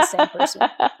 definitely the same person.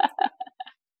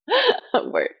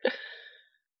 Word.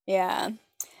 Yeah.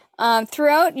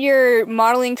 Throughout your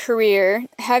modeling career,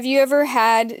 have you ever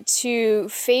had to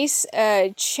face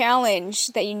a challenge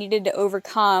that you needed to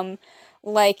overcome,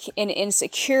 like an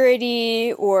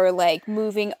insecurity or like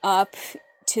moving up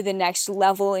to the next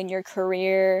level in your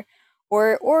career,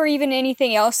 or even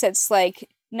anything else that's like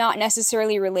not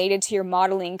necessarily related to your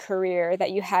modeling career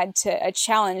that you had to a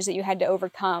challenge that you had to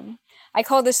overcome? I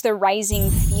call this the rising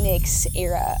phoenix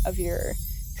era of your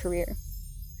career.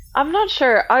 I'm not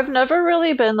sure. I've never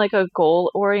really been like a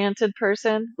goal-oriented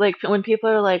person. Like when people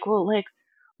are like, "Well, like,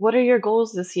 what are your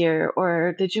goals this year?"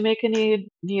 Or "Did you make any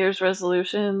New Year's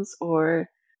resolutions?" Or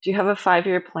 "Do you have a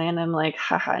 5-year plan?" I'm like,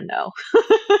 haha, no.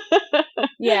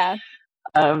 Yeah,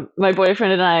 My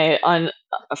boyfriend and I on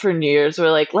for New Year's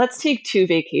were like, let's take 2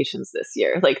 vacations this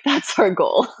year. Like that's our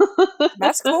goal.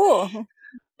 that's cool.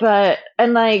 But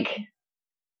and like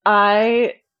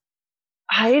I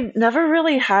I never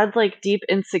really had like deep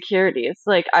insecurities.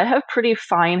 Like I have pretty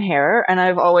fine hair and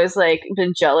I've always like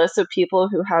been jealous of people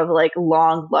who have like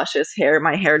long luscious hair.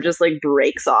 My hair just like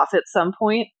breaks off at some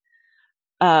point.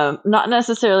 Not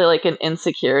necessarily like an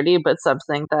insecurity, but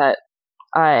something that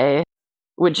I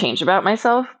would change about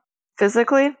myself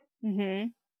physically. Hmm.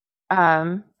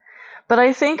 Um, but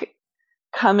I think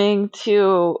coming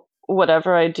to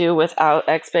whatever I do without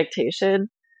expectation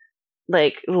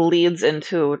like leads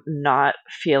into not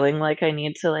feeling like I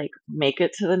need to like make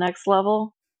it to the next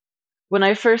level. When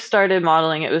I first started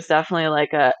modeling, it was definitely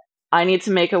like a I need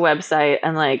to make a website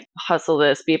and like hustle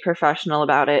this, be professional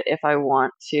about it if I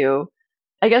want to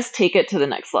I guess take it to the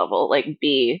next level, like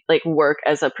be like work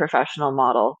as a professional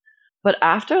model. But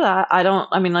after that,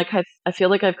 I mean like I feel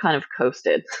like I've kind of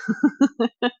coasted.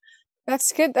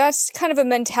 That's good. That's kind of a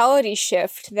mentality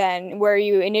shift then, where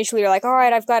you initially are like, all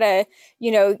right, I've got to,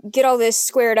 get all this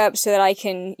squared up so that I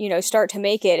can, start to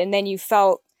make it. And then you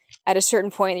felt at a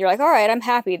certain point, you're like, all right, I'm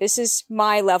happy. This is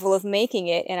my level of making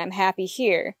it, and I'm happy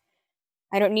here.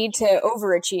 I don't need to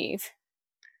overachieve.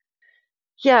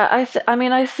 Yeah, I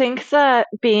mean, I think that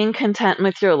being content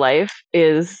with your life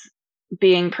is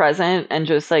being present and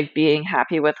just like being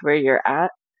happy with where you're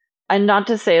at. And not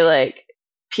to say like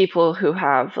people who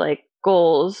have like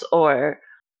goals or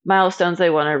milestones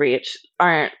they want to reach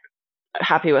aren't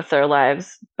happy with their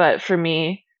lives, but for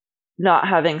me, not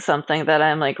having something that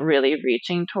I'm like really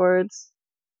reaching towards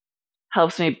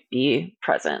helps me be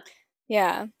present.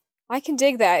 Yeah, I can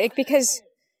dig that because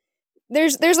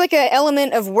there's like an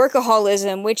element of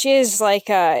workaholism, which is like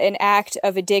an act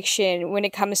of addiction when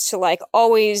it comes to like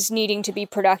always needing to be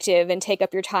productive and take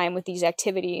up your time with these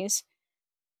activities.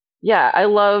 Yeah, I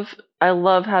love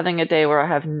having a day where I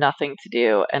have nothing to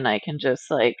do and I can just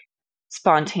like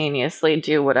spontaneously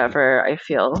do whatever I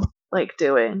feel like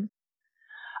doing.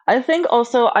 I think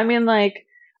also, I mean like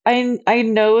I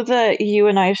know that you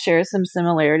and I share some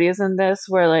similarities in this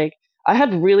where like I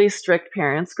had really strict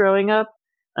parents growing up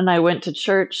and I went to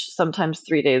church sometimes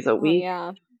 3 days a Oh week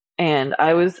yeah. and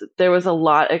there was a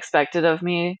lot expected of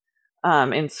me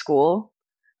in school.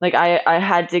 Like I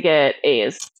had to get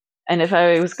A's, and if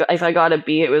I got a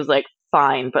B, it was like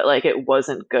fine, but like it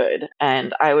wasn't good.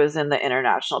 And I was in the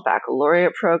international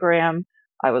baccalaureate program.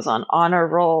 I was on honor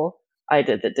roll. I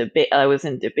did the debate. I was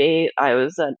in debate. I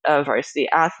was a varsity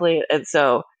athlete, and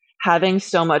so having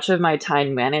so much of my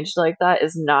time managed like that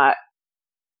is not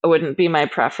it wouldn't be my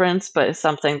preference, but it's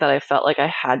something that I felt like I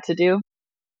had to do.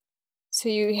 So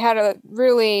you had a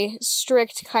really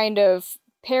strict kind of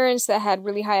parents that had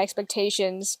really high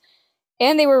expectations,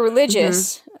 and they were Hmm.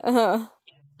 religious. Uh-huh.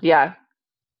 Yeah.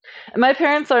 And my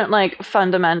parents aren't like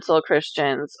fundamental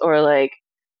Christians or like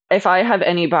if I have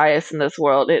any bias in this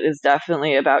world, it is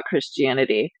definitely about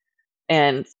Christianity.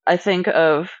 And I think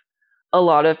of a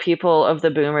lot of people of the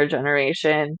boomer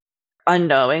generation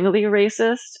unknowingly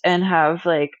racist and have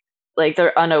like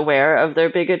they're unaware of their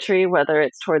bigotry, whether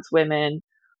it's towards women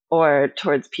or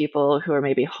towards people who are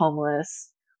maybe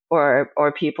homeless or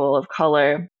people of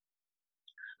color.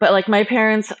 But like my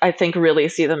parents, I think really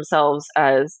see themselves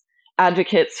as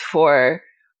advocates for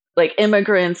like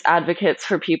immigrants, advocates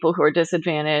for people who are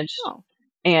disadvantaged, Oh.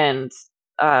 and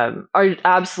are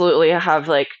absolutely have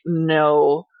like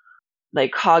no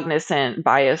like cognizant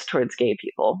bias towards gay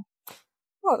people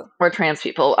Oh. or trans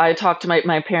people. I talked to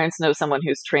my parents know someone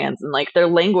who's trans, and like their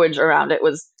language around it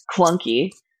was clunky,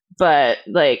 but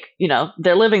like, you know,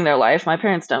 they're living their life. My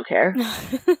parents don't care.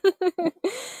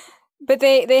 But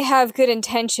they have good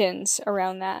intentions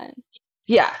around that.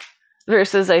 Yeah.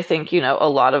 Versus I think, you know, a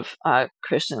lot of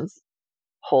Christians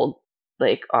hold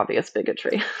like obvious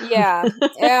bigotry. Yeah.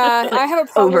 Yeah, I Like have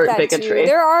a problem with overt that too. bigotry.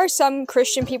 There are some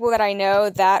Christian people that I know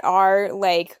that are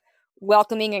like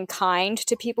welcoming and kind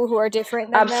to people who are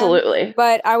different than them, Absolutely.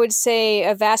 but I would say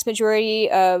a vast majority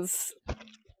of,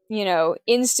 you know,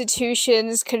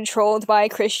 institutions controlled by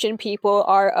Christian people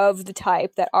are of the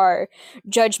type that are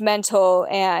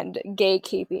judgmental and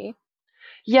gatekeepy.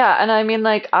 Yeah, and I mean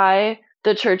like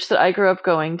the church that I grew up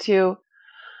going to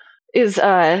is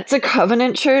it's a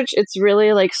covenant church. It's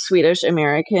really like Swedish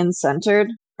American centered,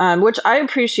 which I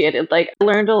appreciated. Like I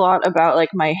learned a lot about like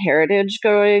my heritage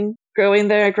growing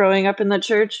there, growing up in the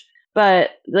church.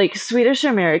 But like Swedish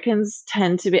Americans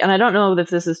tend to be, and I don't know if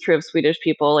this is true of Swedish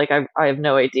people, like I have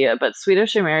no idea, but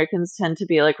Swedish Americans tend to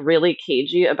be like really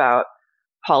cagey about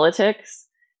politics,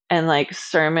 and like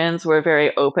sermons were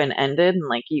very open ended and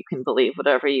like you can believe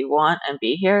whatever you want and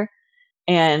be here.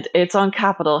 And it's on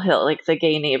Capitol Hill, like the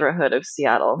gay neighborhood of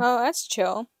Seattle. Oh, that's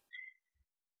chill.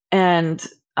 And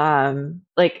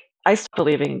like I stopped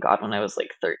believing in God when I was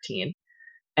like 13,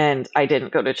 and I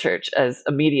didn't go to church as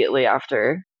immediately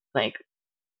after like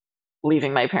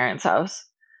leaving my parents' house.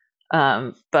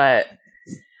 But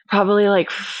probably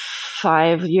like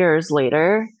 5 years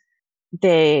later,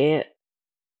 they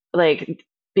like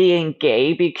being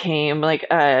gay became like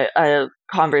a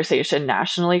conversation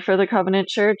nationally for the Covenant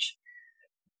Church.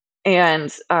 And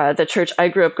the church I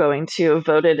grew up going to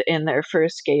voted in their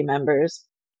first gay members,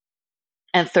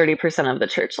 and 30% of the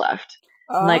church left.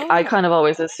 And like I Oh. kind of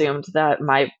always assumed that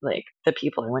my like the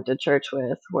people I went to church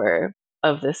with were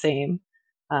of the same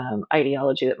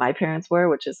ideology that my parents were,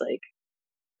 which is like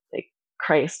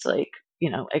Christ, like, you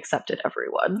know, accepted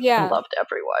everyone and Yeah. loved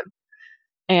everyone.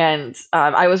 And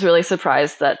I was really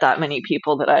surprised that that many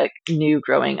people that I knew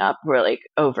growing up were like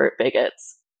overt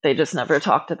bigots. They just never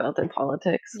talked about their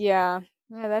politics. Yeah.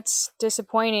 Yeah, that's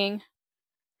disappointing.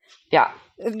 Yeah,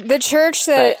 The church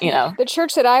that but you know, the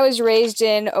church that I was raised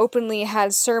in openly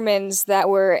had sermons that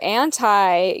were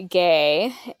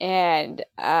anti-gay, and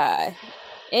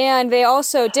they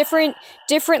also different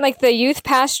like the youth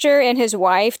pastor and his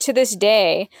wife to this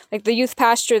day, like the youth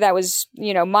pastor that was,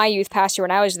 you know, my youth pastor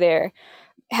when I was there,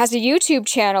 has a YouTube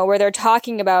channel where they're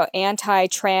talking about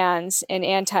anti-trans and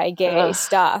anti-gay ugh,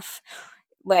 stuff.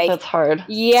 Like, that's hard.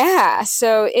 yeah,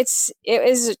 so it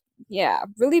was, yeah,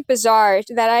 really bizarre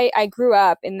that I grew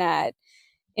up in that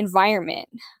environment.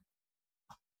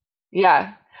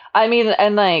 Yeah. I mean,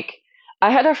 and like,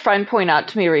 I had a friend point out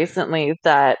to me recently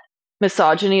that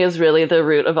misogyny is really the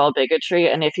root of all bigotry.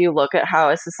 And if you look at how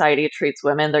a society treats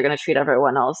women, they're going to treat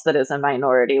everyone else that is a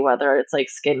minority, whether it's like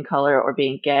skin color or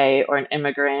being gay or an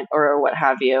immigrant or what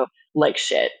have you, like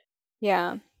shit.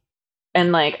 Yeah.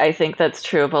 And like, I think that's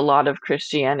true of a lot of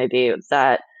Christianity,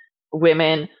 that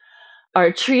women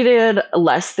are treated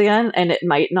less than, and it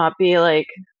might not be like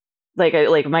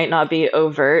might not be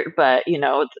overt, but you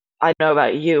know, I don't know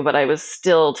about you, but I was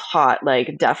still taught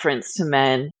like deference to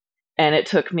men, and it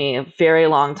took me a very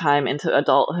long time into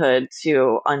adulthood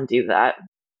to undo that.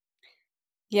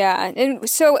 Yeah. And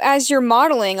so as you're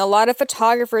modeling, a lot of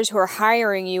photographers who are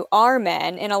hiring you are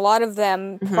men, and a lot of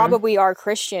them Hmm. probably are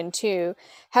Christian too.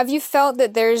 Have you felt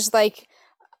that there's like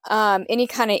any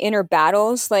kind of inner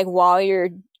battles like while you're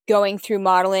going through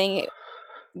modeling,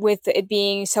 with it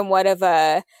being somewhat of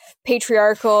a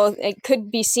patriarchal, it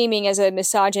could be seeming as a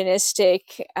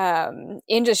misogynistic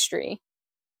industry?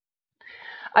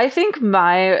 I think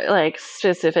my like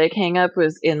specific hang up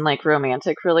was in like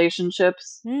romantic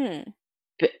relationships, Hmm.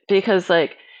 because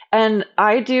like, and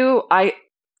like the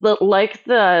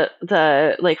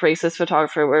like racist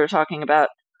photographer we were talking about,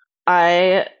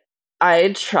 I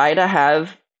I try to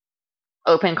have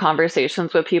open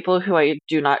conversations with people who I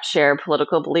do not share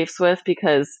political beliefs with,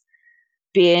 because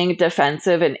being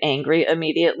defensive and angry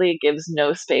immediately gives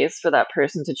no space for that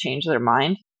person to change their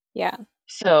mind. Yeah.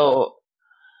 So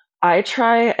I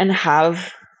try and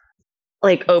have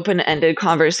like open-ended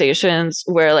conversations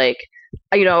where like,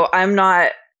 you know, I'm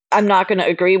not going to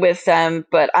agree with them,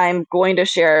 but I'm going to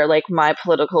share like my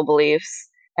political beliefs,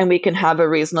 and we can have a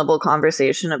reasonable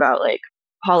conversation about like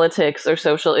politics or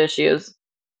social issues.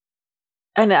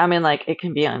 And I mean, like, it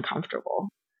can be uncomfortable,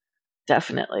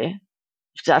 definitely.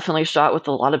 definitely shot with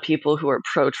a lot of people who are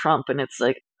pro-Trump, and it's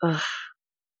like, ugh,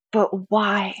 but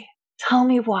why? Tell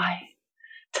me why.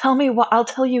 Tell me why. I'll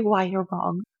tell you why you're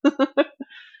wrong.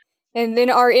 And then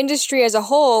our industry as a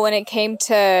whole, when it came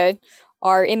to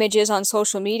our images on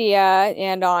social media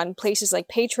and on places like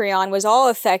Patreon, was all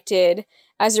affected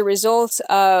as a result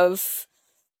of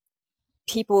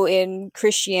people in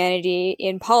Christianity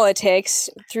in politics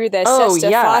through the Oh, Sesta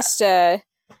yeah, Fasta,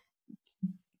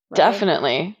 right?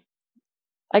 definitely.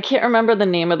 I can't remember the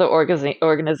name of the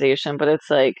organization, but it's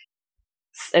like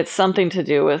it's something to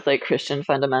do with like Christian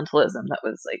fundamentalism that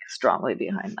was like strongly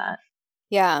behind that.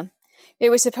 Yeah. It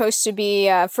was supposed to be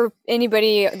for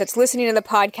anybody that's listening to the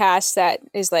podcast that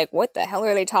is like, what the hell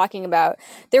are they talking about?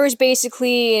 There was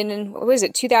basically in, what was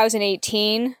it,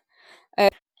 2018?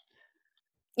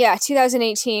 Yeah,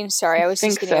 2018. Sorry, I I was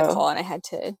just think getting a so. call and I had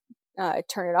to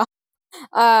turn it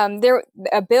off. There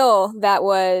a bill that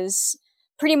was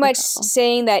pretty No much problem.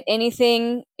 saying that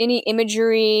anything, any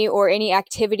imagery or any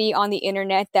activity on the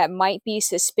internet that might be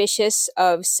suspicious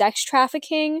of sex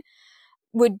trafficking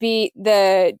would be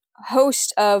the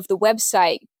host of the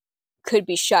website could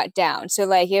be shut down. So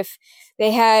like if they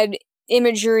had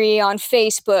imagery on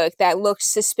Facebook that looked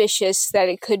suspicious that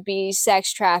it could be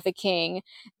sex trafficking,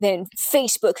 then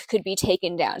Facebook could be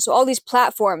taken down. So all these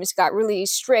platforms got really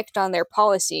strict on their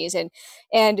policies,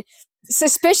 and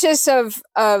suspicious of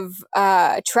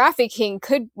trafficking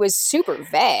could was super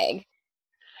vague.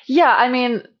 Yeah, I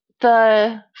mean,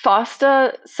 the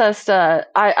FOSTA SESTA,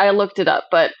 I looked it up,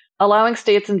 but allowing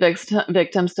states and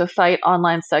victims to fight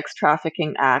online sex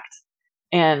trafficking act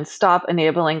and stop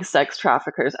enabling sex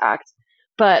traffickers act.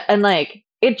 And like,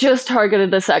 it just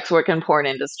targeted the sex work and porn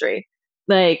industry.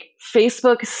 Like,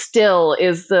 Facebook still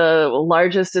is the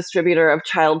largest distributor of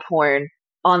child porn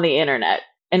on the internet,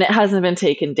 and it hasn't been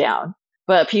taken down.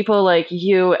 But people like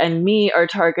you and me are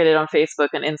targeted on Facebook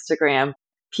and Instagram,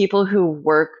 people who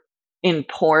work in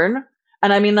porn.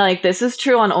 And I mean, like, this is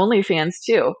true on OnlyFans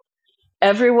too.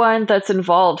 Everyone that's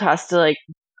involved has to like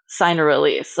sign a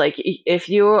release. Like, if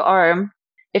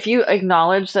you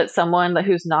acknowledge that someone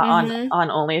who's not Mm-hmm. on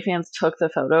OnlyFans took the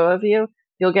photo of you,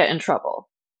 you'll get in trouble.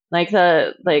 Like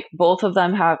both of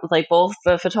them have, like, both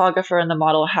the photographer and the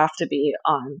model have to be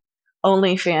on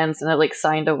OnlyFans and have like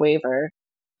signed a waiver.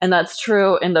 And that's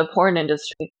true in the porn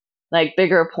industry, like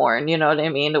bigger porn, you know what I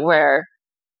mean? Where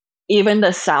even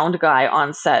the sound guy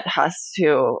on set has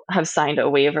to have signed a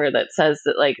waiver that says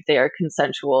that like they are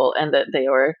consensual and that they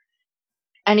were,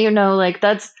 and like,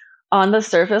 that's on the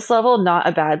surface level not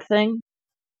a bad thing,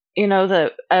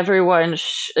 that everyone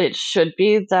it should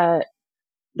be that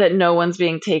no one's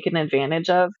being taken advantage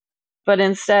of, but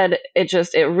instead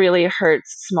it really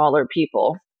hurts smaller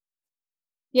people.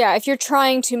 Yeah, if you're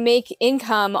trying to make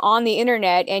income on the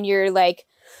internet and you're like,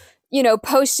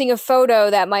 posting a photo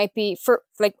that might be for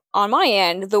like on my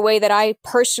end, the way that I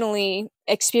personally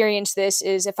experience this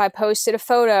is if I posted a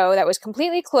photo that was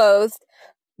completely clothed,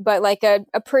 but like a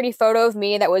pretty photo of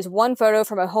me that was one photo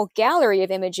from a whole gallery of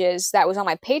images that was on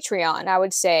my Patreon, I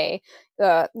would say,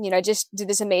 just did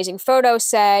this amazing photo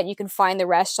set. You can find the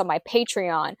rest on my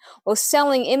Patreon. Well,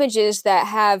 selling images that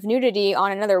have nudity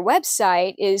on another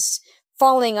website is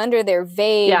falling under their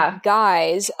Yeah. vague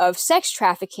guise of sex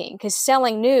trafficking because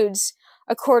selling nudes,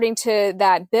 according to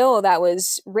that bill that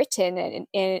was written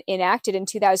and enacted in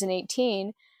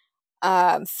 2018,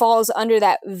 falls under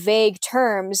that vague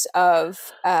terms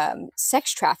of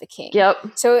sex trafficking. Yep.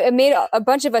 So it made a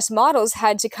bunch of us models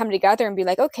had to come together and be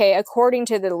like, okay, according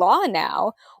to the law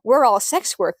now, we're all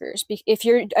sex workers. If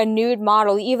you're a nude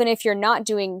model, even if you're not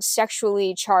doing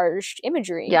sexually charged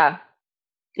imagery. Yeah.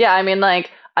 Yeah, I mean,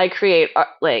 like, I create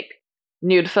like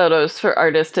nude photos for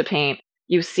artists to paint.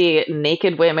 You see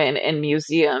naked women in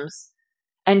museums,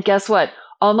 and guess what?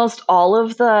 Almost all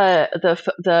of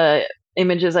the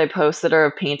images I post that are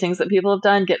of paintings that people have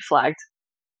done get flagged.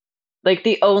 Like,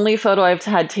 the only photo I've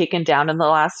had taken down in the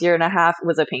last year and a half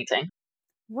was a painting.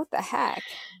 What the heck?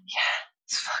 Yeah,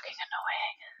 it's fucking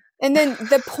And then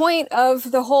the point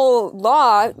of the whole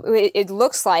law, it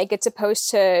looks like it's supposed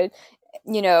to,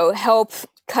 help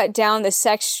cut down the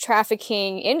sex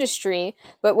trafficking industry.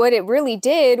 But what it really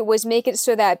did was make it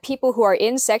so that people who are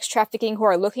in sex trafficking who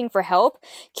are looking for help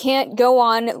can't go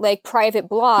on like private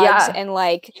blogs yeah, and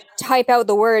like type out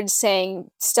the words saying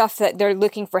stuff that they're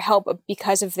looking for help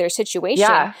because of their situation,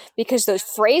 yeah. because those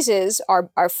phrases are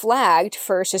flagged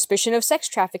for suspicion of sex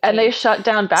And they trafficking. shut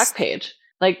down Backpage.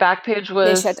 Like, Backpage They shut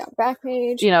was, down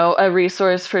Backpage. a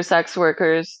resource for sex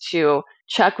workers to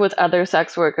check with other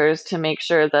sex workers to make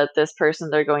sure that this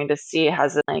person they're going to see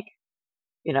hasn't, like,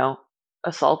 you know,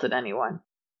 assaulted anyone.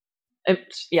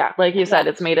 Yeah, like you said,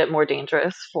 Yeah. it's made it more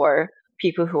dangerous for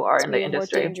people who are It's in made the it more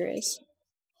industry. dangerous.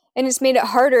 And it's made it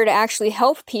harder to actually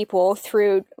help people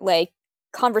through like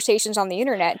conversations on the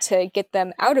internet to get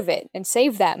them out of it and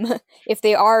save them if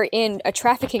they are in a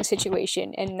trafficking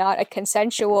situation and not a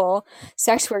consensual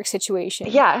sex work situation.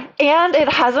 Yeah, and it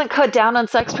hasn't cut down on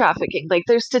sex trafficking. Like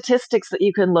there's statistics that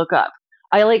you can look up.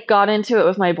 I like got into it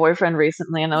with my boyfriend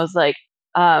recently and I was like,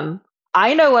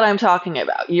 I know what I'm talking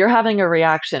about. You're having a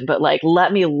reaction, but like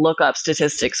let me look up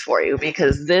statistics for you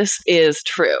because this is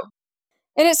true.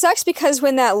 And it sucks because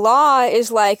when that law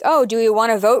is like, oh, do we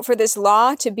want to vote for this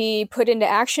law to be put into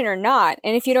action or not?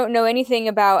 And if you don't know anything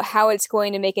about how it's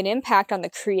going to make an impact on the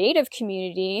creative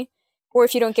community, or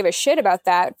if you don't give a shit about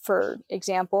that, for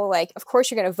example, like, of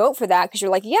course you're going to vote for that because you're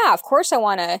like, yeah, of course I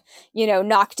want to,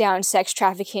 knock down sex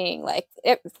trafficking. Like,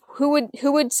 who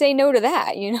would say no to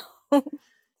that,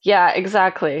 Yeah,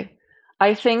 exactly.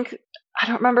 I think I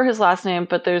don't remember his last name,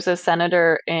 but there's a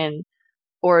senator in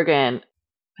Oregon.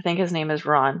 I think his name is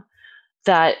Ron.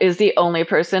 That is the only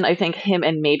person. I think him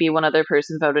and maybe one other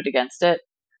person voted against it.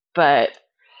 But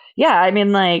yeah, I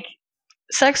mean, like,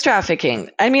 sex trafficking.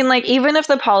 I mean, like, even if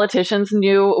the politicians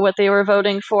knew what they were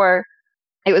voting for,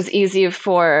 it was easy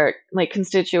for like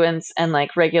constituents and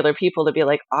like regular people to be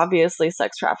like, obviously,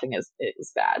 sex trafficking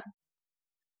is bad,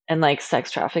 and like sex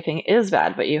trafficking is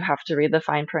bad, but you have to read the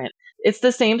fine print. It's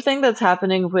the same thing that's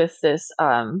happening with this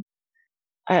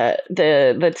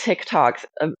the TikTok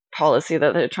policy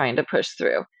that they're trying to push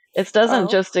through. It doesn't Oh.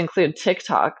 just include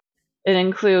TikTok; it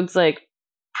includes like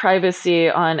privacy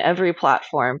on every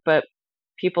platform, but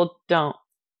people don't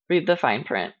read the fine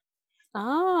print.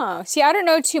 Oh, see, I don't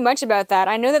know too much about that.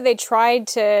 I know that they tried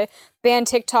to ban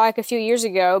TikTok a few years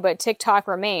ago, but TikTok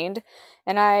remained.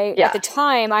 And at Yeah. the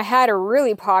time, I had a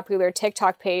really popular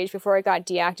TikTok page before it got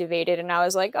deactivated, and I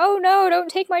was like, "Oh no, don't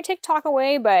take my TikTok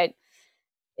away!" But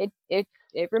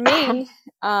it remained.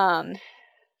 I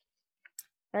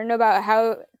don't know about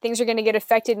how things are going to get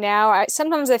affected now.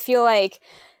 Sometimes I feel like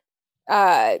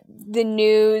the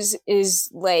news is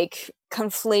like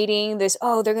conflating this,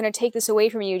 oh, they're going to take this away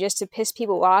from you just to piss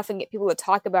people off and get people to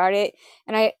talk about it.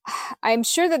 And I'm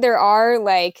sure that there are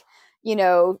like,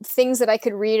 things that I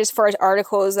could read as far as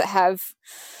articles that have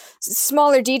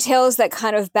smaller details that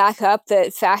kind of back up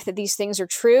the fact that these things are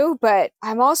true, but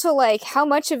I'm also like, how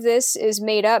much of this is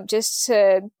made up just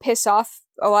to piss off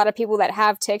a lot of people that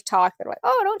have TikTok that are like,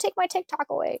 oh, don't take my TikTok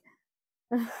away.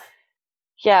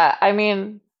 Yeah, I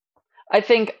mean, I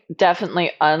think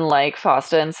definitely unlike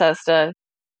FOSTA and SESTA,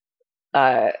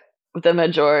 uh, the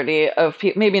majority of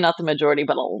people, maybe not the majority,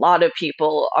 but a lot of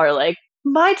people are like,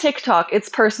 my TikTok, it's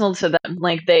personal to them.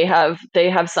 Like they have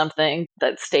something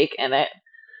that's stake in it.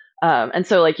 And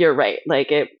so like you're right,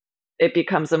 like it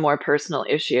becomes a more personal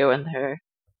issue and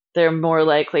they're more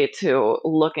likely to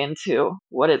look into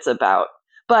what it's about.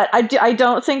 But I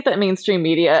don't think that mainstream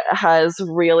media has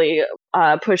really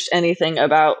pushed anything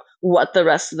about what the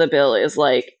rest of the bill is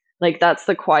like. Like that's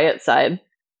the quiet side.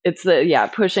 It's the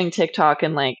pushing TikTok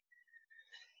and like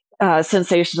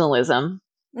sensationalism.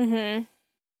 Mm-hmm.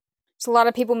 So a lot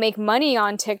of people make money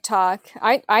on TikTok.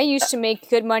 I used to make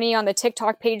good money on the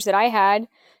TikTok page that I had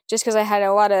just because I had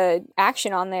a lot of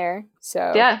action on there.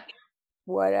 So Yeah,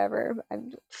 whatever.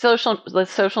 the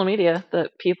social media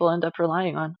that people end up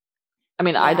relying on. I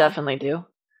mean, I Yeah. definitely do.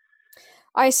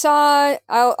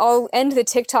 I'll end the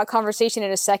TikTok conversation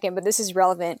in a second, but this is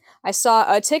relevant. I saw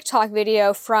a TikTok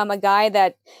video from a guy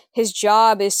that his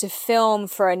job is to film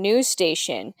for a news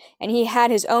station, and he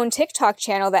had his own TikTok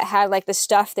channel that had like the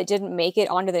stuff that didn't make it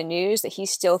onto the news that he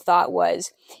still thought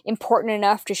was important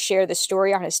enough to share the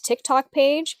story on his TikTok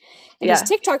page. And his Yeah.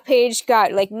 TikTok page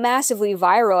got like massively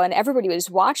viral, and everybody was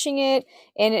watching it.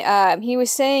 And he was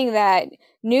saying that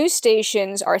news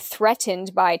stations are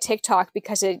threatened by TikTok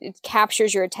because it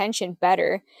captures your attention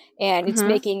better and it's Hmm.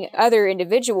 making other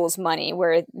individuals money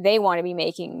where they want to be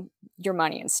making your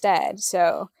money instead.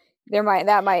 So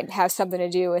that might have something to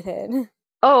do with it.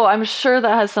 Oh, I'm sure that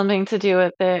has something to do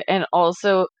with it, and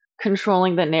also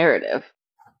controlling the narrative.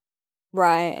 I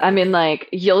Right. mean, like,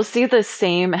 you'll see the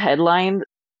same headline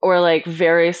or like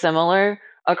very similar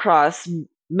across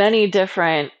many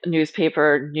different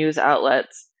newspaper news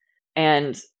outlets.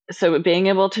 And so being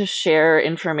able to share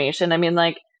information, I mean,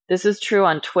 like, this is true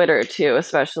on Twitter too,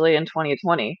 especially in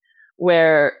 2020,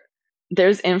 where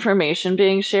there's information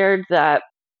being shared that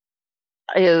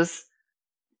is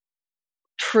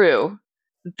true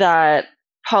that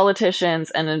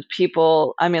politicians and then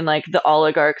people, I mean, like the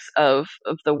oligarchs of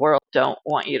the world don't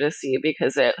want you to see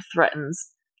because it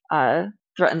uh,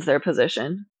 threatens their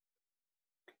position.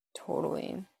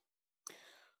 Totally.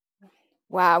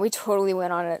 Wow, we totally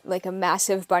went on a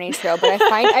massive bunny trail, but I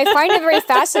find it very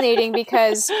fascinating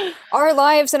because our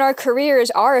lives and our careers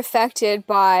are affected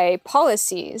by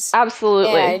policies.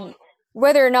 Absolutely. And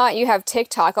whether or not you have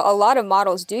TikTok, a lot of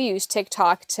models do use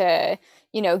TikTok to,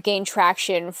 gain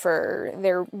traction for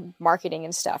their marketing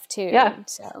and stuff Yeah.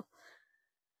 too.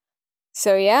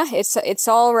 So yeah, it's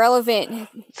all relevant.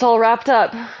 It's all wrapped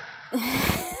up.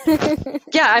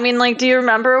 Yeah, I mean, like, do you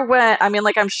remember when, I mean,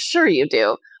 like, I'm sure you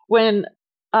do, when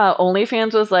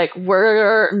OnlyFans was like,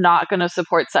 we're not going to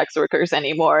support sex workers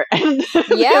anymore. And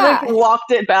they, like, Yeah.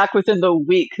 walked it back within the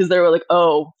week because they were like,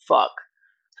 oh, fuck.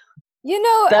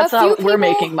 A That's few how we're people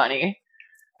making money.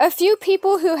 A few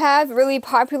people who have really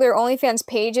popular OnlyFans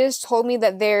pages told me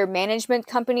that their management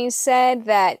companies said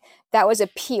that that was a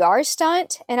PR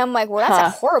stunt. And I'm like, well, that's a Huh.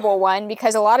 horrible one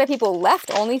because a lot of people left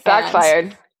OnlyFans.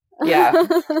 Backfired. Yeah,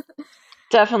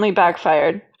 definitely Yeah.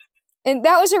 backfired. And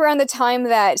that was around the time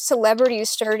that celebrities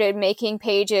started making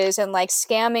pages and like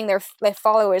scamming their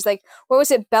followers. Like, what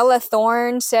was it? Bella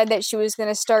Thorne said that she was going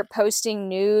to start posting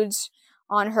nudes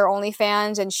on her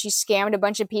OnlyFans, and she scammed a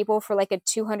bunch of people for like a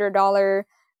 $200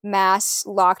 mass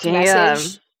locked Damn.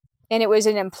 message. And it was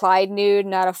an implied nude,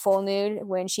 not a full nude,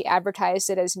 when she advertised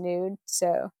it as nude.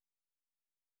 So,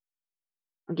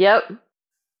 Yep.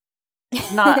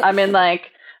 Not, I mean,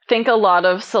 like, think a lot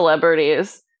of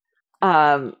celebrities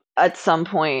at some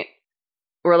point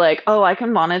were like, oh, I can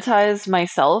monetize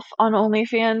myself on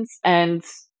OnlyFans, and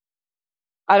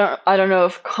I don't know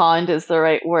if conned is the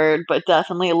right word, but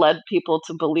definitely led people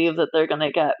to believe that they're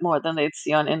gonna get more than they'd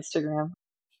see on Instagram.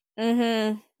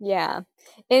 yeah.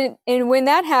 And when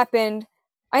that happened,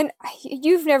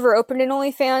 you've never opened an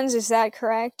OnlyFans, is that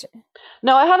correct?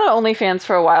 No, I had an OnlyFans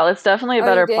for a while. It's definitely a Oh,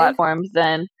 you better did? platform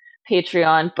than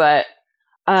Patreon, but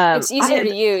It's I easier to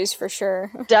had use for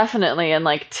sure. definitely, and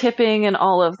like tipping and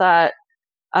all of that.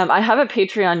 I have a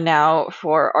Patreon now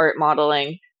for art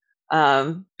modeling,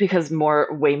 because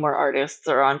way more artists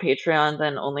are on Patreon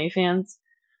than OnlyFans.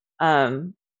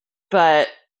 Um, but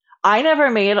I never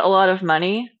made a lot of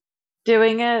money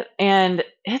doing it, and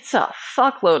it's a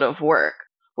fuckload of work.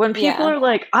 When people Yeah. are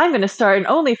like, I'm going to start an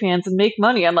OnlyFans and make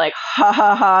money, I'm like, ha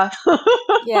ha ha.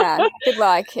 Yeah. Good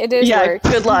luck. It is Yeah, work.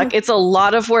 good luck. It's a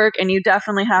lot of work, and you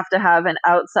definitely have to have an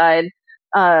outside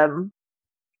um,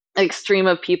 stream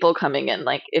of people coming in.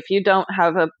 Like, if you don't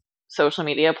have a social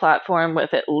media platform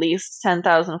with at least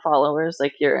 10,000 followers,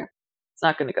 like, it's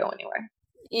not going to go anywhere.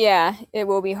 Yeah, it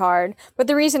will be hard. But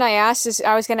the reason I asked is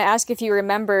I was going to ask if you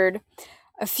remembered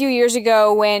a few years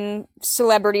ago when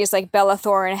celebrities like Bella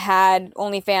Thorne had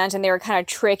OnlyFans and they were kind of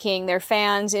tricking their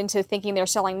fans into thinking they're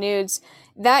selling nudes.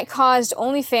 That caused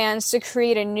OnlyFans to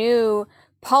create a new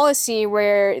policy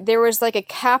where there was like a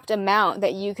capped amount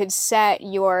that you could set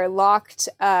your locked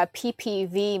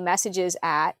PPV messages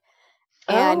at.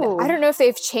 And I Oh. don't know if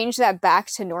they've changed that back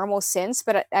to normal since,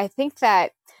 but I think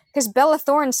that because Bella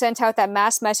Thorne sent out that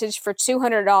mass message for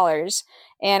 $200,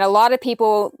 and a lot of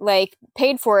people like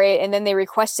paid for it, and then they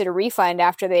requested a refund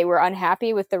after they were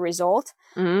unhappy with the result.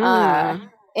 Uh, Mm.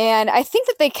 and I think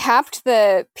that they capped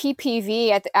the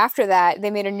PPV after that. They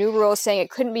made a new rule saying it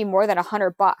couldn't be more than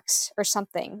 $100 or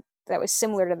something that was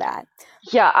similar to that.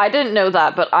 Yeah, I didn't know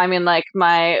that, but I mean, like,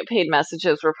 my paid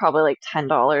messages were probably like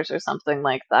 $10 or something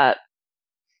like that.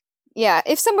 Yeah,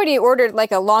 if somebody ordered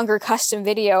like a longer custom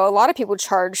video, a lot of people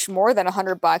charge more than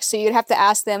 $100. So you'd have to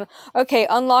ask them, okay,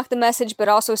 unlock the message, but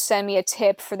also send me a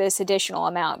tip for this additional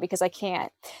amount because I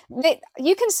can't.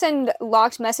 You can send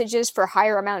locked messages for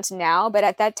higher amounts now, but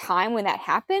at that time when that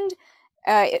happened,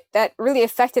 that really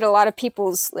affected a lot of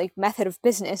people's like method of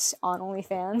business on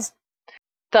OnlyFans.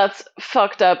 That's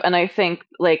fucked up, and I think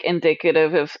like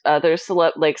indicative of other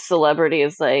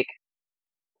celebrities like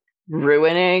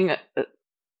ruining.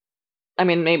 I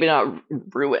mean, maybe not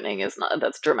ruining is not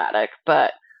that's dramatic,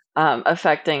 but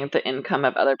affecting the income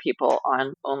of other people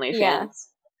on Yeah, OnlyFans.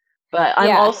 But I'm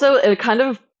yeah. also it kind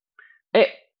of it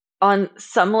on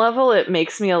some level it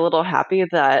makes me a little happy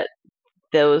that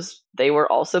they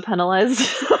were also penalized.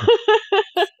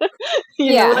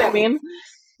 You know what I Yeah, mean?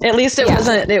 At least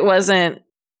yeah. it wasn't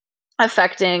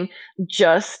affecting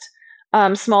just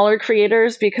smaller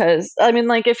creators, because I mean,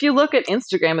 like, if you look at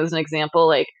Instagram as an example,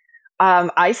 like,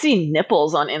 I see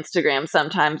nipples on Instagram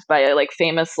sometimes by like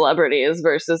famous celebrities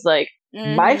versus like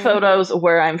my Mm-hmm. photos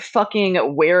where I'm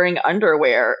fucking wearing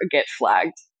underwear get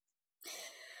flagged.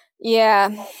 Yeah,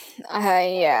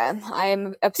 I'm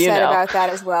You upset know. about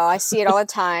that as well. I see it all the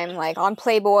time, like on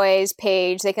Playboy's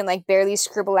page, they can like barely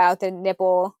scribble out the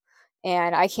nipple,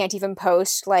 and I can't even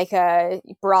post like a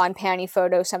bra and panty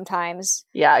photo sometimes.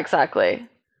 Yeah, exactly.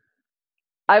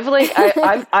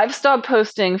 I've stopped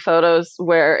posting photos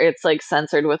where it's like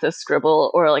censored with a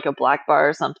scribble or like a black bar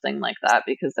or something like that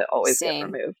because they always get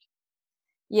Same. removed.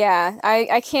 Yeah,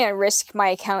 I can't risk my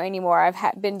account anymore.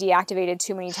 I've been deactivated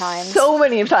too many times. So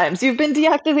many times. You've been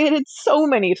deactivated so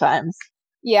many times.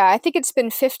 Yeah, I think it's been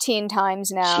 15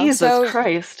 times now. Jesus So,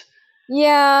 Christ.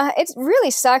 yeah, it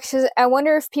really sucks 'cause I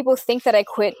wonder if people think that I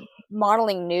quit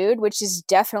modeling nude, which is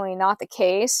definitely not the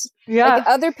case. Like Yeah.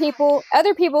 other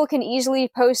people can easily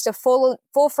post a full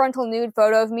frontal nude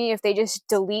photo of me if they just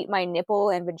delete my nipple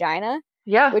and vagina,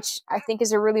 Yeah. which I think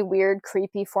is a really weird,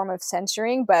 creepy form of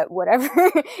censoring, but whatever.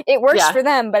 It works Yeah. for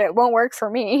them, but it won't work for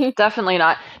me. Definitely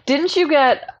not. Didn't you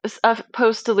get a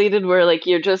post deleted where like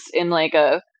you're just in like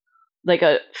a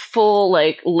full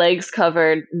like legs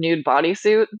covered nude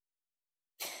bodysuit?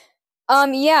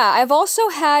 Yeah, I've also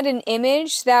had an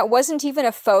image that wasn't even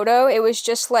a photo. It was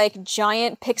just like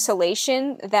giant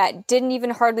pixelation that didn't even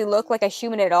hardly look like a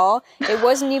human at all. It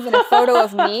wasn't even a photo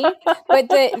of me, but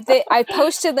the I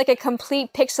posted like a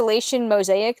complete pixelation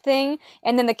mosaic thing,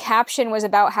 and then the caption was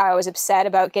about how I was upset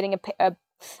about getting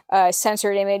a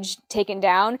censored image taken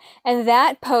down, and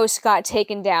that post got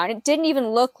taken down. It didn't even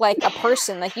look like a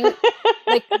person. Like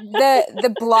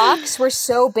the blocks were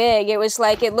so big. It was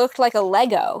like it looked like a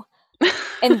Lego,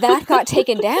 and that got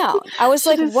taken down. I was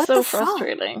Shit like, is what so the fuck?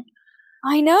 frustrating.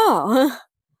 I know.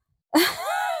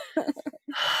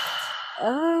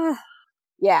 uh,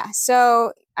 yeah,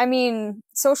 so I mean,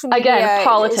 social Again, media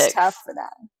is tough politics for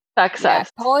that. affects Yeah,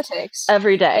 us politics.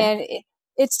 every day. And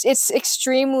it's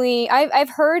extremely I've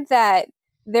heard that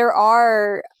there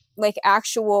are like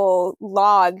actual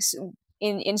logs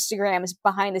in Instagrams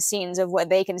behind the scenes of what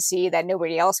they can see that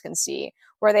nobody else can see,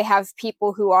 where they have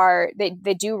people who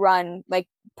they do run like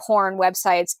porn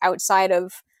websites outside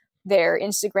of their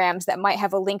Instagrams that might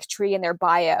have a link tree in their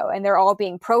bio, and they're all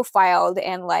being profiled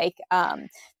and like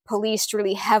policed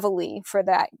really heavily for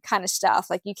that kind of stuff.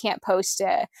 Like you can't post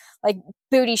like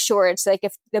booty shorts, like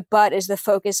if the butt is the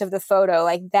focus of the photo,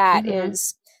 like that Hmm.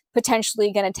 is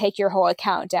potentially going to take your whole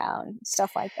account down,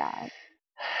 stuff like that.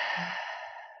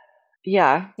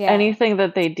 Yeah, Yeah. anything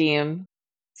that they deem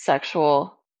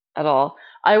sexual at all.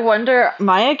 I wonder,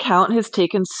 my account has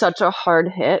taken such a hard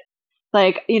hit.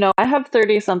 Like, I have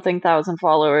 30 something thousand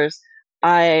followers.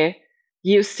 I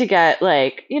used to get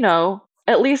like,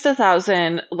 at least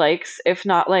 1,000 likes, if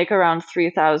not like around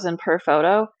 3,000 per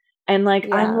photo. And like,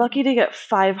 I'm Yeah. lucky to get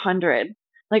 500.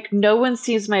 Like, no one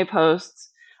sees my posts.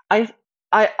 I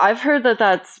I've heard that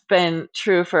that's been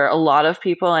true for a lot of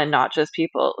people and not just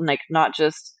people, like not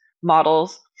just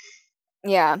models.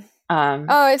 Yeah. Um,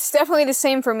 Oh, it's definitely the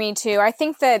same for me too. I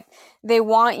think that they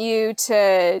want you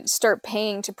to start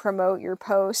paying to promote your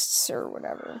posts or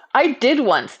whatever. I did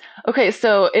once. Okay,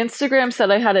 so Instagram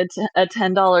said I had a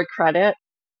 $10 credit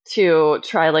to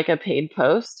try like a paid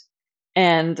post,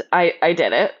 and I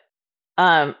did it.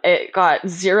 It got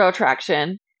zero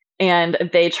traction, and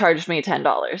they charged me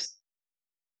 $10.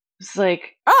 It's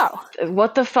like, Oh,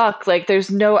 what the fuck? Like, there's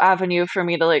no avenue for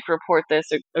me to like report this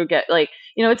or get like,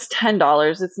 it's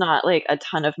 $10. It's not like a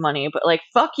ton of money, but like,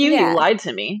 fuck you, you yeah. lied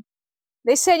to me.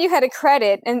 They said you had a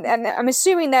credit, and I'm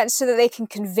assuming that's so that they can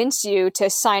convince you to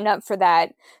sign up for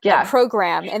that Yeah,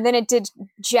 program, and then it did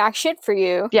jack shit for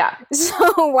you. yeah,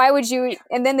 So why would you?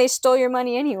 And then they stole your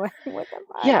money anyway. What the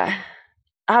fuck? yeah.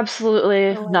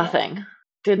 Absolutely Hilarious. nothing.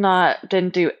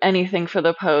 Didn't do anything for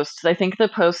the post. I think the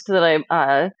post that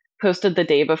I posted the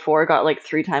day before got like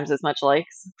 3 times as much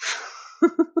likes.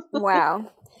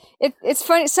 Wow. It's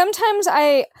funny. Sometimes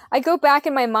I go back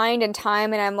in my mind and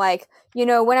time and I'm like,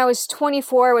 when I was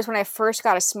 24 was when I first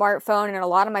got a smartphone, and a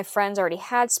lot of my friends already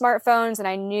had smartphones, and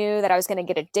I knew that I was going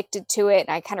to get addicted to it, and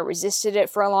I kind of resisted it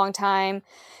for a long time.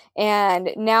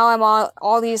 And now I'm on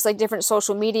all these like different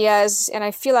social medias, and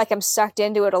I feel like I'm sucked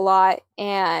into it a lot.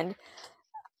 And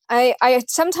I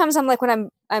sometimes I'm like when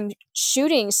I'm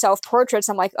shooting self portraits,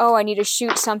 I'm like, oh, I need to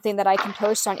shoot something that I can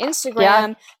post on Yeah.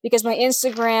 Instagram because my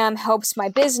Instagram helps my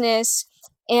business,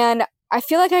 and I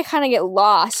feel like I kind of get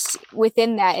lost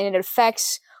within that, and it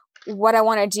affects what I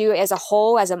want to do as a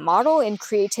whole, as a model, and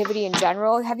creativity in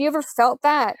general. Have you ever felt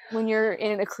that when you're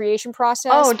in a creation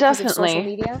process Oh, because of social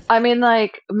definitely. media? I mean,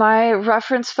 like, my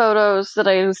reference photos that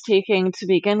I was taking to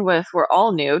begin with were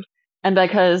all nude. And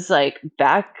because, like,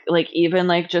 back, like, even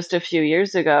like just a few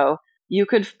years ago, you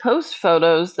could post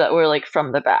photos that were like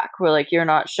from the back, where like you're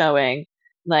not showing,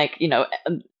 like,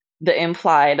 the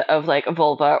implied of like a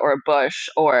vulva or a bush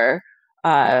or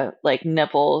like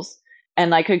nipples.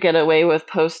 And I could get away with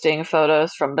posting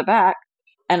photos from the back.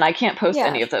 And I can't post Yeah,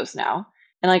 any of those now.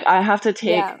 And like I have to take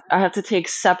yeah,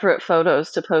 separate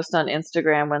photos to post on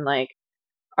Instagram when like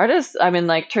artists, I mean,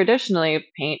 like traditionally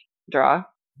paint, draw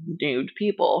nude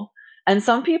people. And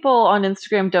some people on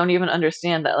Instagram don't even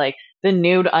understand that like the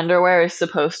nude underwear is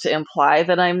supposed to imply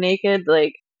that I'm naked.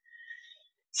 Like,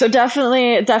 so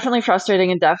definitely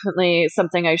frustrating and definitely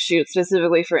something I shoot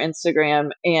specifically for Instagram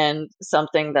and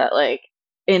something that like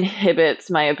inhibits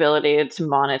my ability to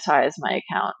monetize my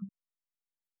account.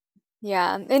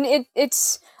 Yeah, and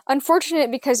it's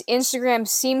unfortunate because Instagram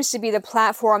seems to be the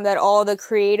platform that all the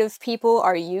creative people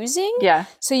are using. Yeah.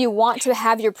 So you want to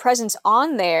have your presence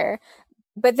on there,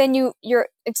 but then you're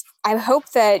it's I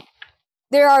hope that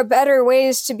there are better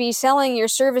ways to be selling your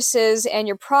services and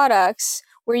your products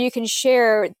where you can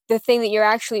share the thing that you're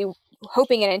actually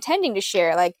hoping and intending to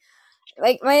share.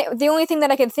 The only thing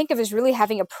that I can think of is really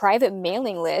having a private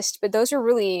mailing list, but those are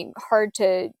really hard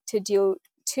to do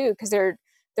too because they're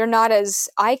not as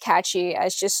eye catchy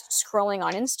as just scrolling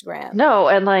on Instagram. No,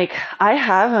 and like I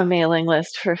have a mailing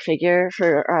list for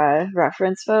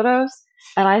reference photos,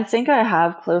 and I think I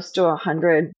have close to a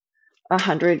hundred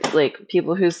like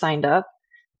people who signed up,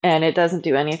 and it doesn't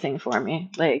do anything for me.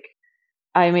 Like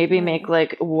I maybe make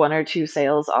like one or two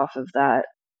sales off of that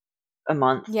a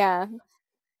month. Yeah.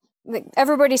 Like,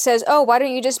 everybody says, "Oh, why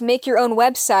don't you just make your own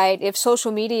website if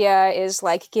social media is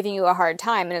like giving you a hard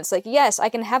time?" And it's like, "Yes, I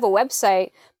can have a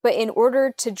website, but in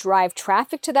order to drive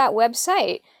traffic to that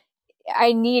website,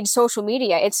 I need social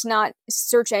media. It's not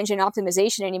search engine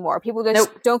optimization anymore. People just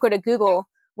Nope, don't go to Google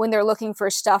when they're looking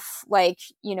for stuff like,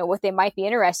 what they might be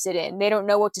interested in. They don't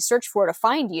know what to search for to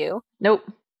find you. nope.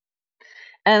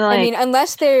 And I mean, like,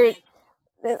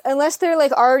 unless they're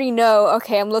like already know,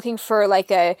 okay, I'm looking for like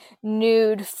a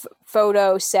nude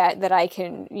photo set that I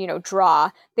can, draw.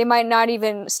 They might not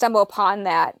even stumble upon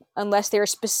that unless they're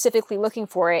specifically looking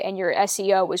for it and your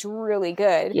SEO was really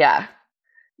good. yeah,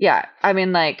 yeah. I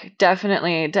mean, like,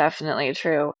 definitely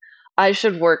true. I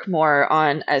should work more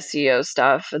on SEO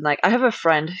stuff, and like, I have a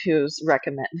friend who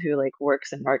like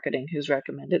works in marketing who's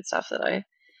recommended stuff that I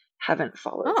haven't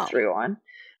followed Oh. through on.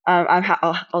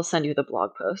 I'll send you the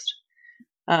blog post.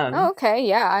 Oh, Um, okay.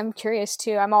 Yeah, I'm curious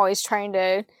too. I'm always trying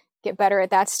to get better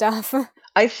at that stuff.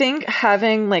 I think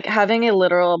having a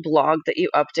literal blog that you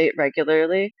update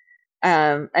regularly,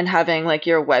 and having like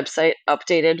your website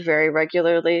updated very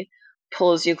regularly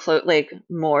pulls you like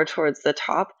more towards the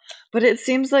top. But it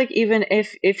seems like even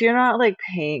if you're not like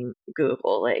paying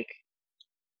Google, like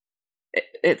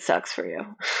it sucks for you.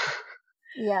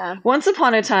 Yeah. Once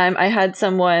upon a time, I had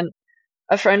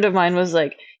a friend of mine was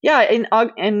like, "Yeah,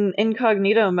 in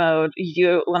incognito mode,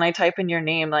 you when I type in your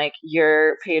name, like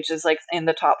your page is like in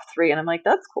the top three," and I'm like,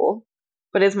 "That's cool,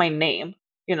 but it's my name,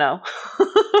 you know."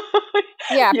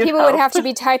 Yeah, you people would know? have to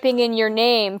be typing in your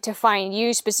name to find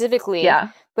you specifically. Yeah,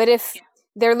 But if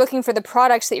they're looking for the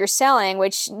products that you're selling,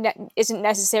 which isn't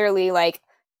necessarily like,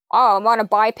 oh, I want to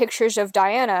buy pictures of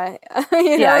Diana,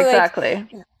 yeah, like, exactly.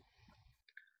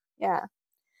 yeah.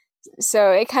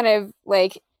 So it kind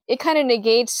of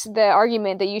negates the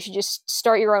argument that you should just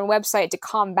start your own website to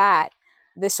combat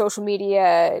the social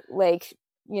media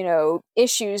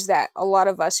issues that a lot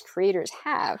of us creators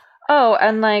have. Oh,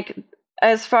 and like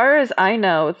as far as I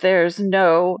know,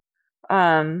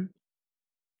 um,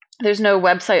 there's no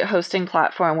website hosting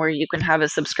platform where you can have a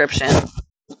subscription.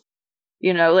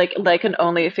 Like an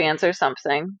OnlyFans or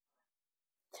something.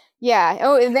 Yeah.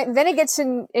 Oh, and then it gets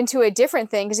into a different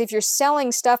thing because if you're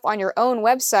selling stuff on your own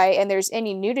website and there's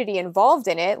any nudity involved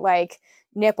in it, like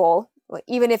nipple, like,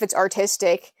 even if it's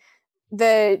artistic,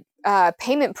 the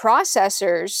payment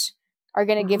processors are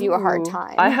going to give you a hard Ooh,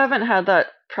 I time. haven't had that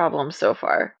problem so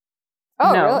far.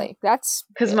 Oh, No, really? That's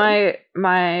because good.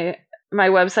 my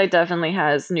website definitely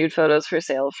has nude photos for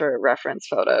sale for reference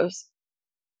photos.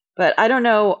 But I don't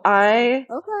know. I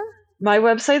Okay. My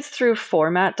website's through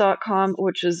format.com,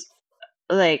 which is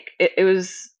like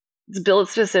it's built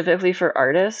specifically for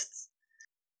artists.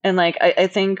 And like I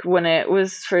think when it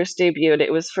was first debuted,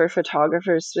 it was for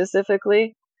photographers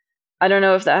specifically. I don't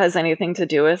know if that has anything to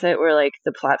do with it, where like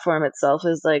the platform itself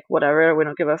is like whatever, we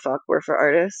don't give a fuck, we're for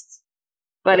artists.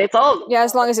 But it's all Yeah,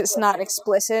 as long as it's not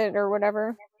explicit or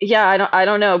whatever. yeah, I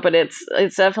don't know, but it's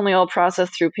definitely all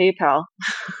processed through PayPal.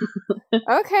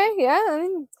 Okay, yeah.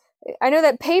 I know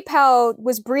that PayPal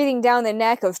was breathing down the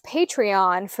neck of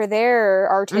Patreon for their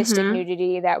artistic Mhm.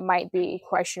 nudity that might be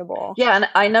questionable. Yeah, and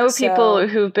I know people So,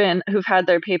 who've had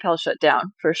their PayPal shut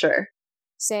down for sure.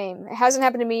 same. It hasn't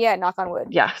happened to me yet, knock on wood.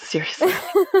 Yeah, seriously.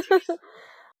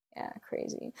 Yeah,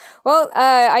 crazy. Well,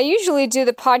 I usually do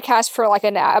the podcast for like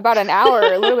about an hour,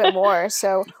 a little bit more,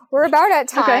 so we're about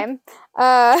at Okay. time.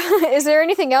 Is there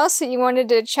anything else that you wanted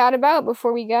to chat about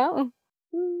before we go?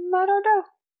 I don't know.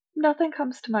 Nothing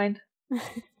comes to mind.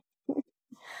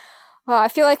 Well, I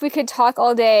feel like we could talk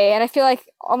all day, and I feel like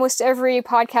almost every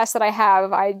podcast that I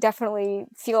have, I definitely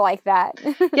feel like that.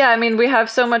 Yeah, I mean, we have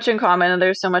so much in common, and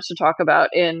there's so much to talk about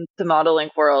in the modeling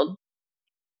world.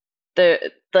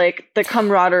 The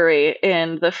camaraderie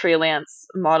in the freelance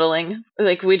modeling,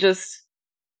 like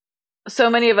so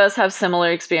many of us have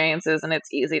similar experiences, and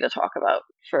it's easy to talk about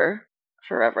for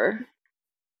forever.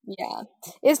 Yeah,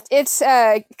 it's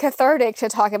cathartic to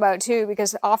talk about too,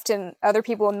 because often other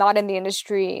people not in the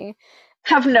industry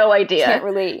Have no idea. can't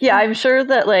relate. Yeah, I'm sure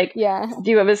that Yeah. do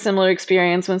you have a similar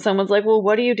experience when someone's like, "Well,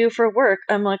 what do you do for work?"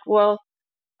 I'm like, "Well,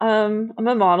 I'm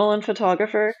a model and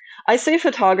photographer." I say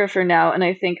photographer now, and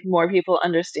I think more people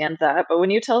understand that. But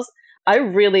when I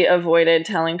really avoided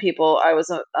telling people I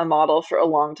was a model for a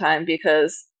long time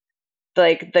because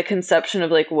the conception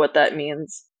of what that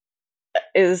means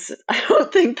is, I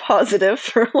don't think, positive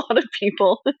for a lot of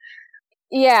people.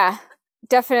 Yeah,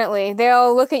 definitely.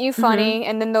 They'll look at you Hmm. funny,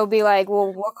 and then they'll be like,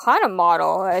 "Well, what kind of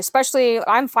model?" Especially,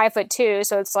 I'm 5'2",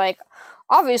 so it's like,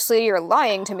 obviously, you're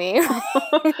lying to me.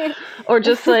 Or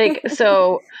just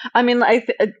so, I mean,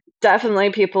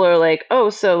 definitely people are like, "Oh,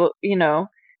 so, you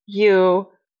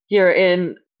you're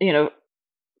in,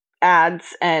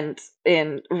 ads and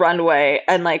in runway,"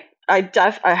 and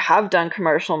I have done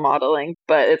commercial modeling,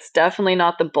 but it's definitely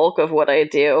not the bulk of what I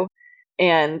do.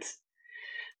 And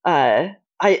uh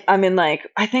I mean, I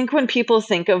think when people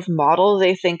think of model,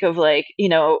 they think of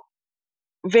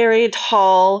very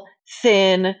tall,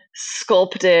 thin,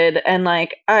 sculpted, and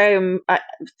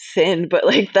thin, but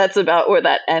that's about where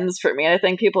that ends for me. I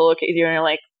think people look at you and you're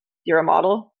like, "You're a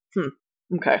model?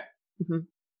 Okay. Hmm.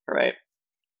 All right."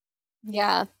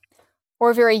 Yeah.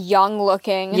 Or very young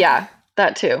looking. Yeah,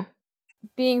 that too.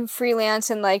 Being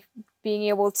freelance and being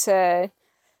able to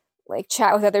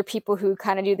chat with other people who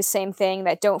kind of do the same thing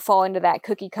that don't fall into that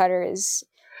cookie cutter is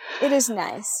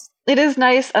nice. It is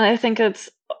nice, and I think it's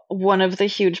one of the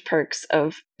huge perks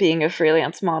of being a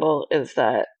freelance model is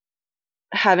that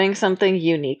having something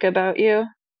unique about you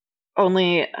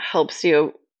only helps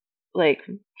you like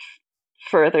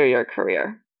further your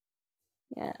career.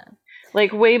 Yeah.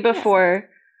 Way Yeah, for before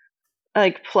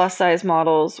plus size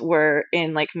models were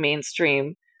in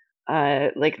mainstream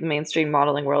mainstream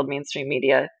modeling world, mainstream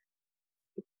media,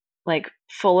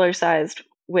 fuller sized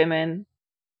women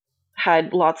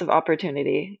had lots of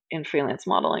opportunity in freelance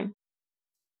modeling.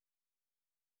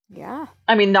 yeah.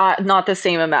 I mean, not the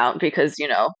same amount because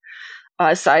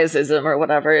sizeism or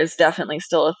whatever is definitely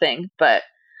still a thing, but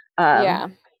um, Yeah.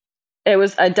 it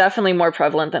was definitely more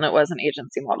prevalent than it was in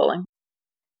agency modeling.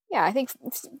 Yeah, I think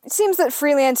it seems that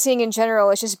freelancing in general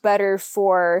is just better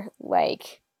for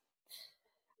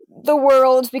the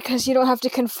world because you don't have to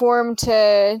conform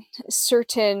to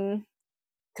certain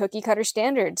cookie cutter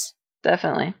standards.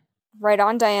 Definitely. Right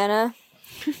on, Diana.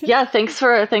 Yeah, thanks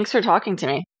for talking to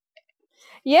me.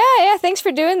 Yeah, thanks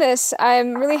for doing this.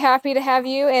 I'm really happy to have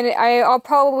you, and I'll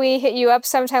probably hit you up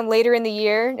sometime later in the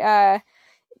year.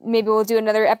 Maybe we'll do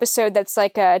another episode that's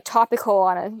topical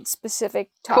on a specific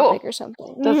topic Cool. or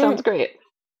something. That sounds great.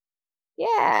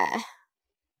 Yeah.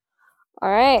 All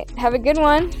right. Have a good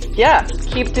one. Yeah,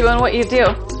 keep doing what you do.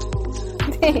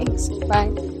 Thanks. Bye.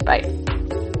 Bye.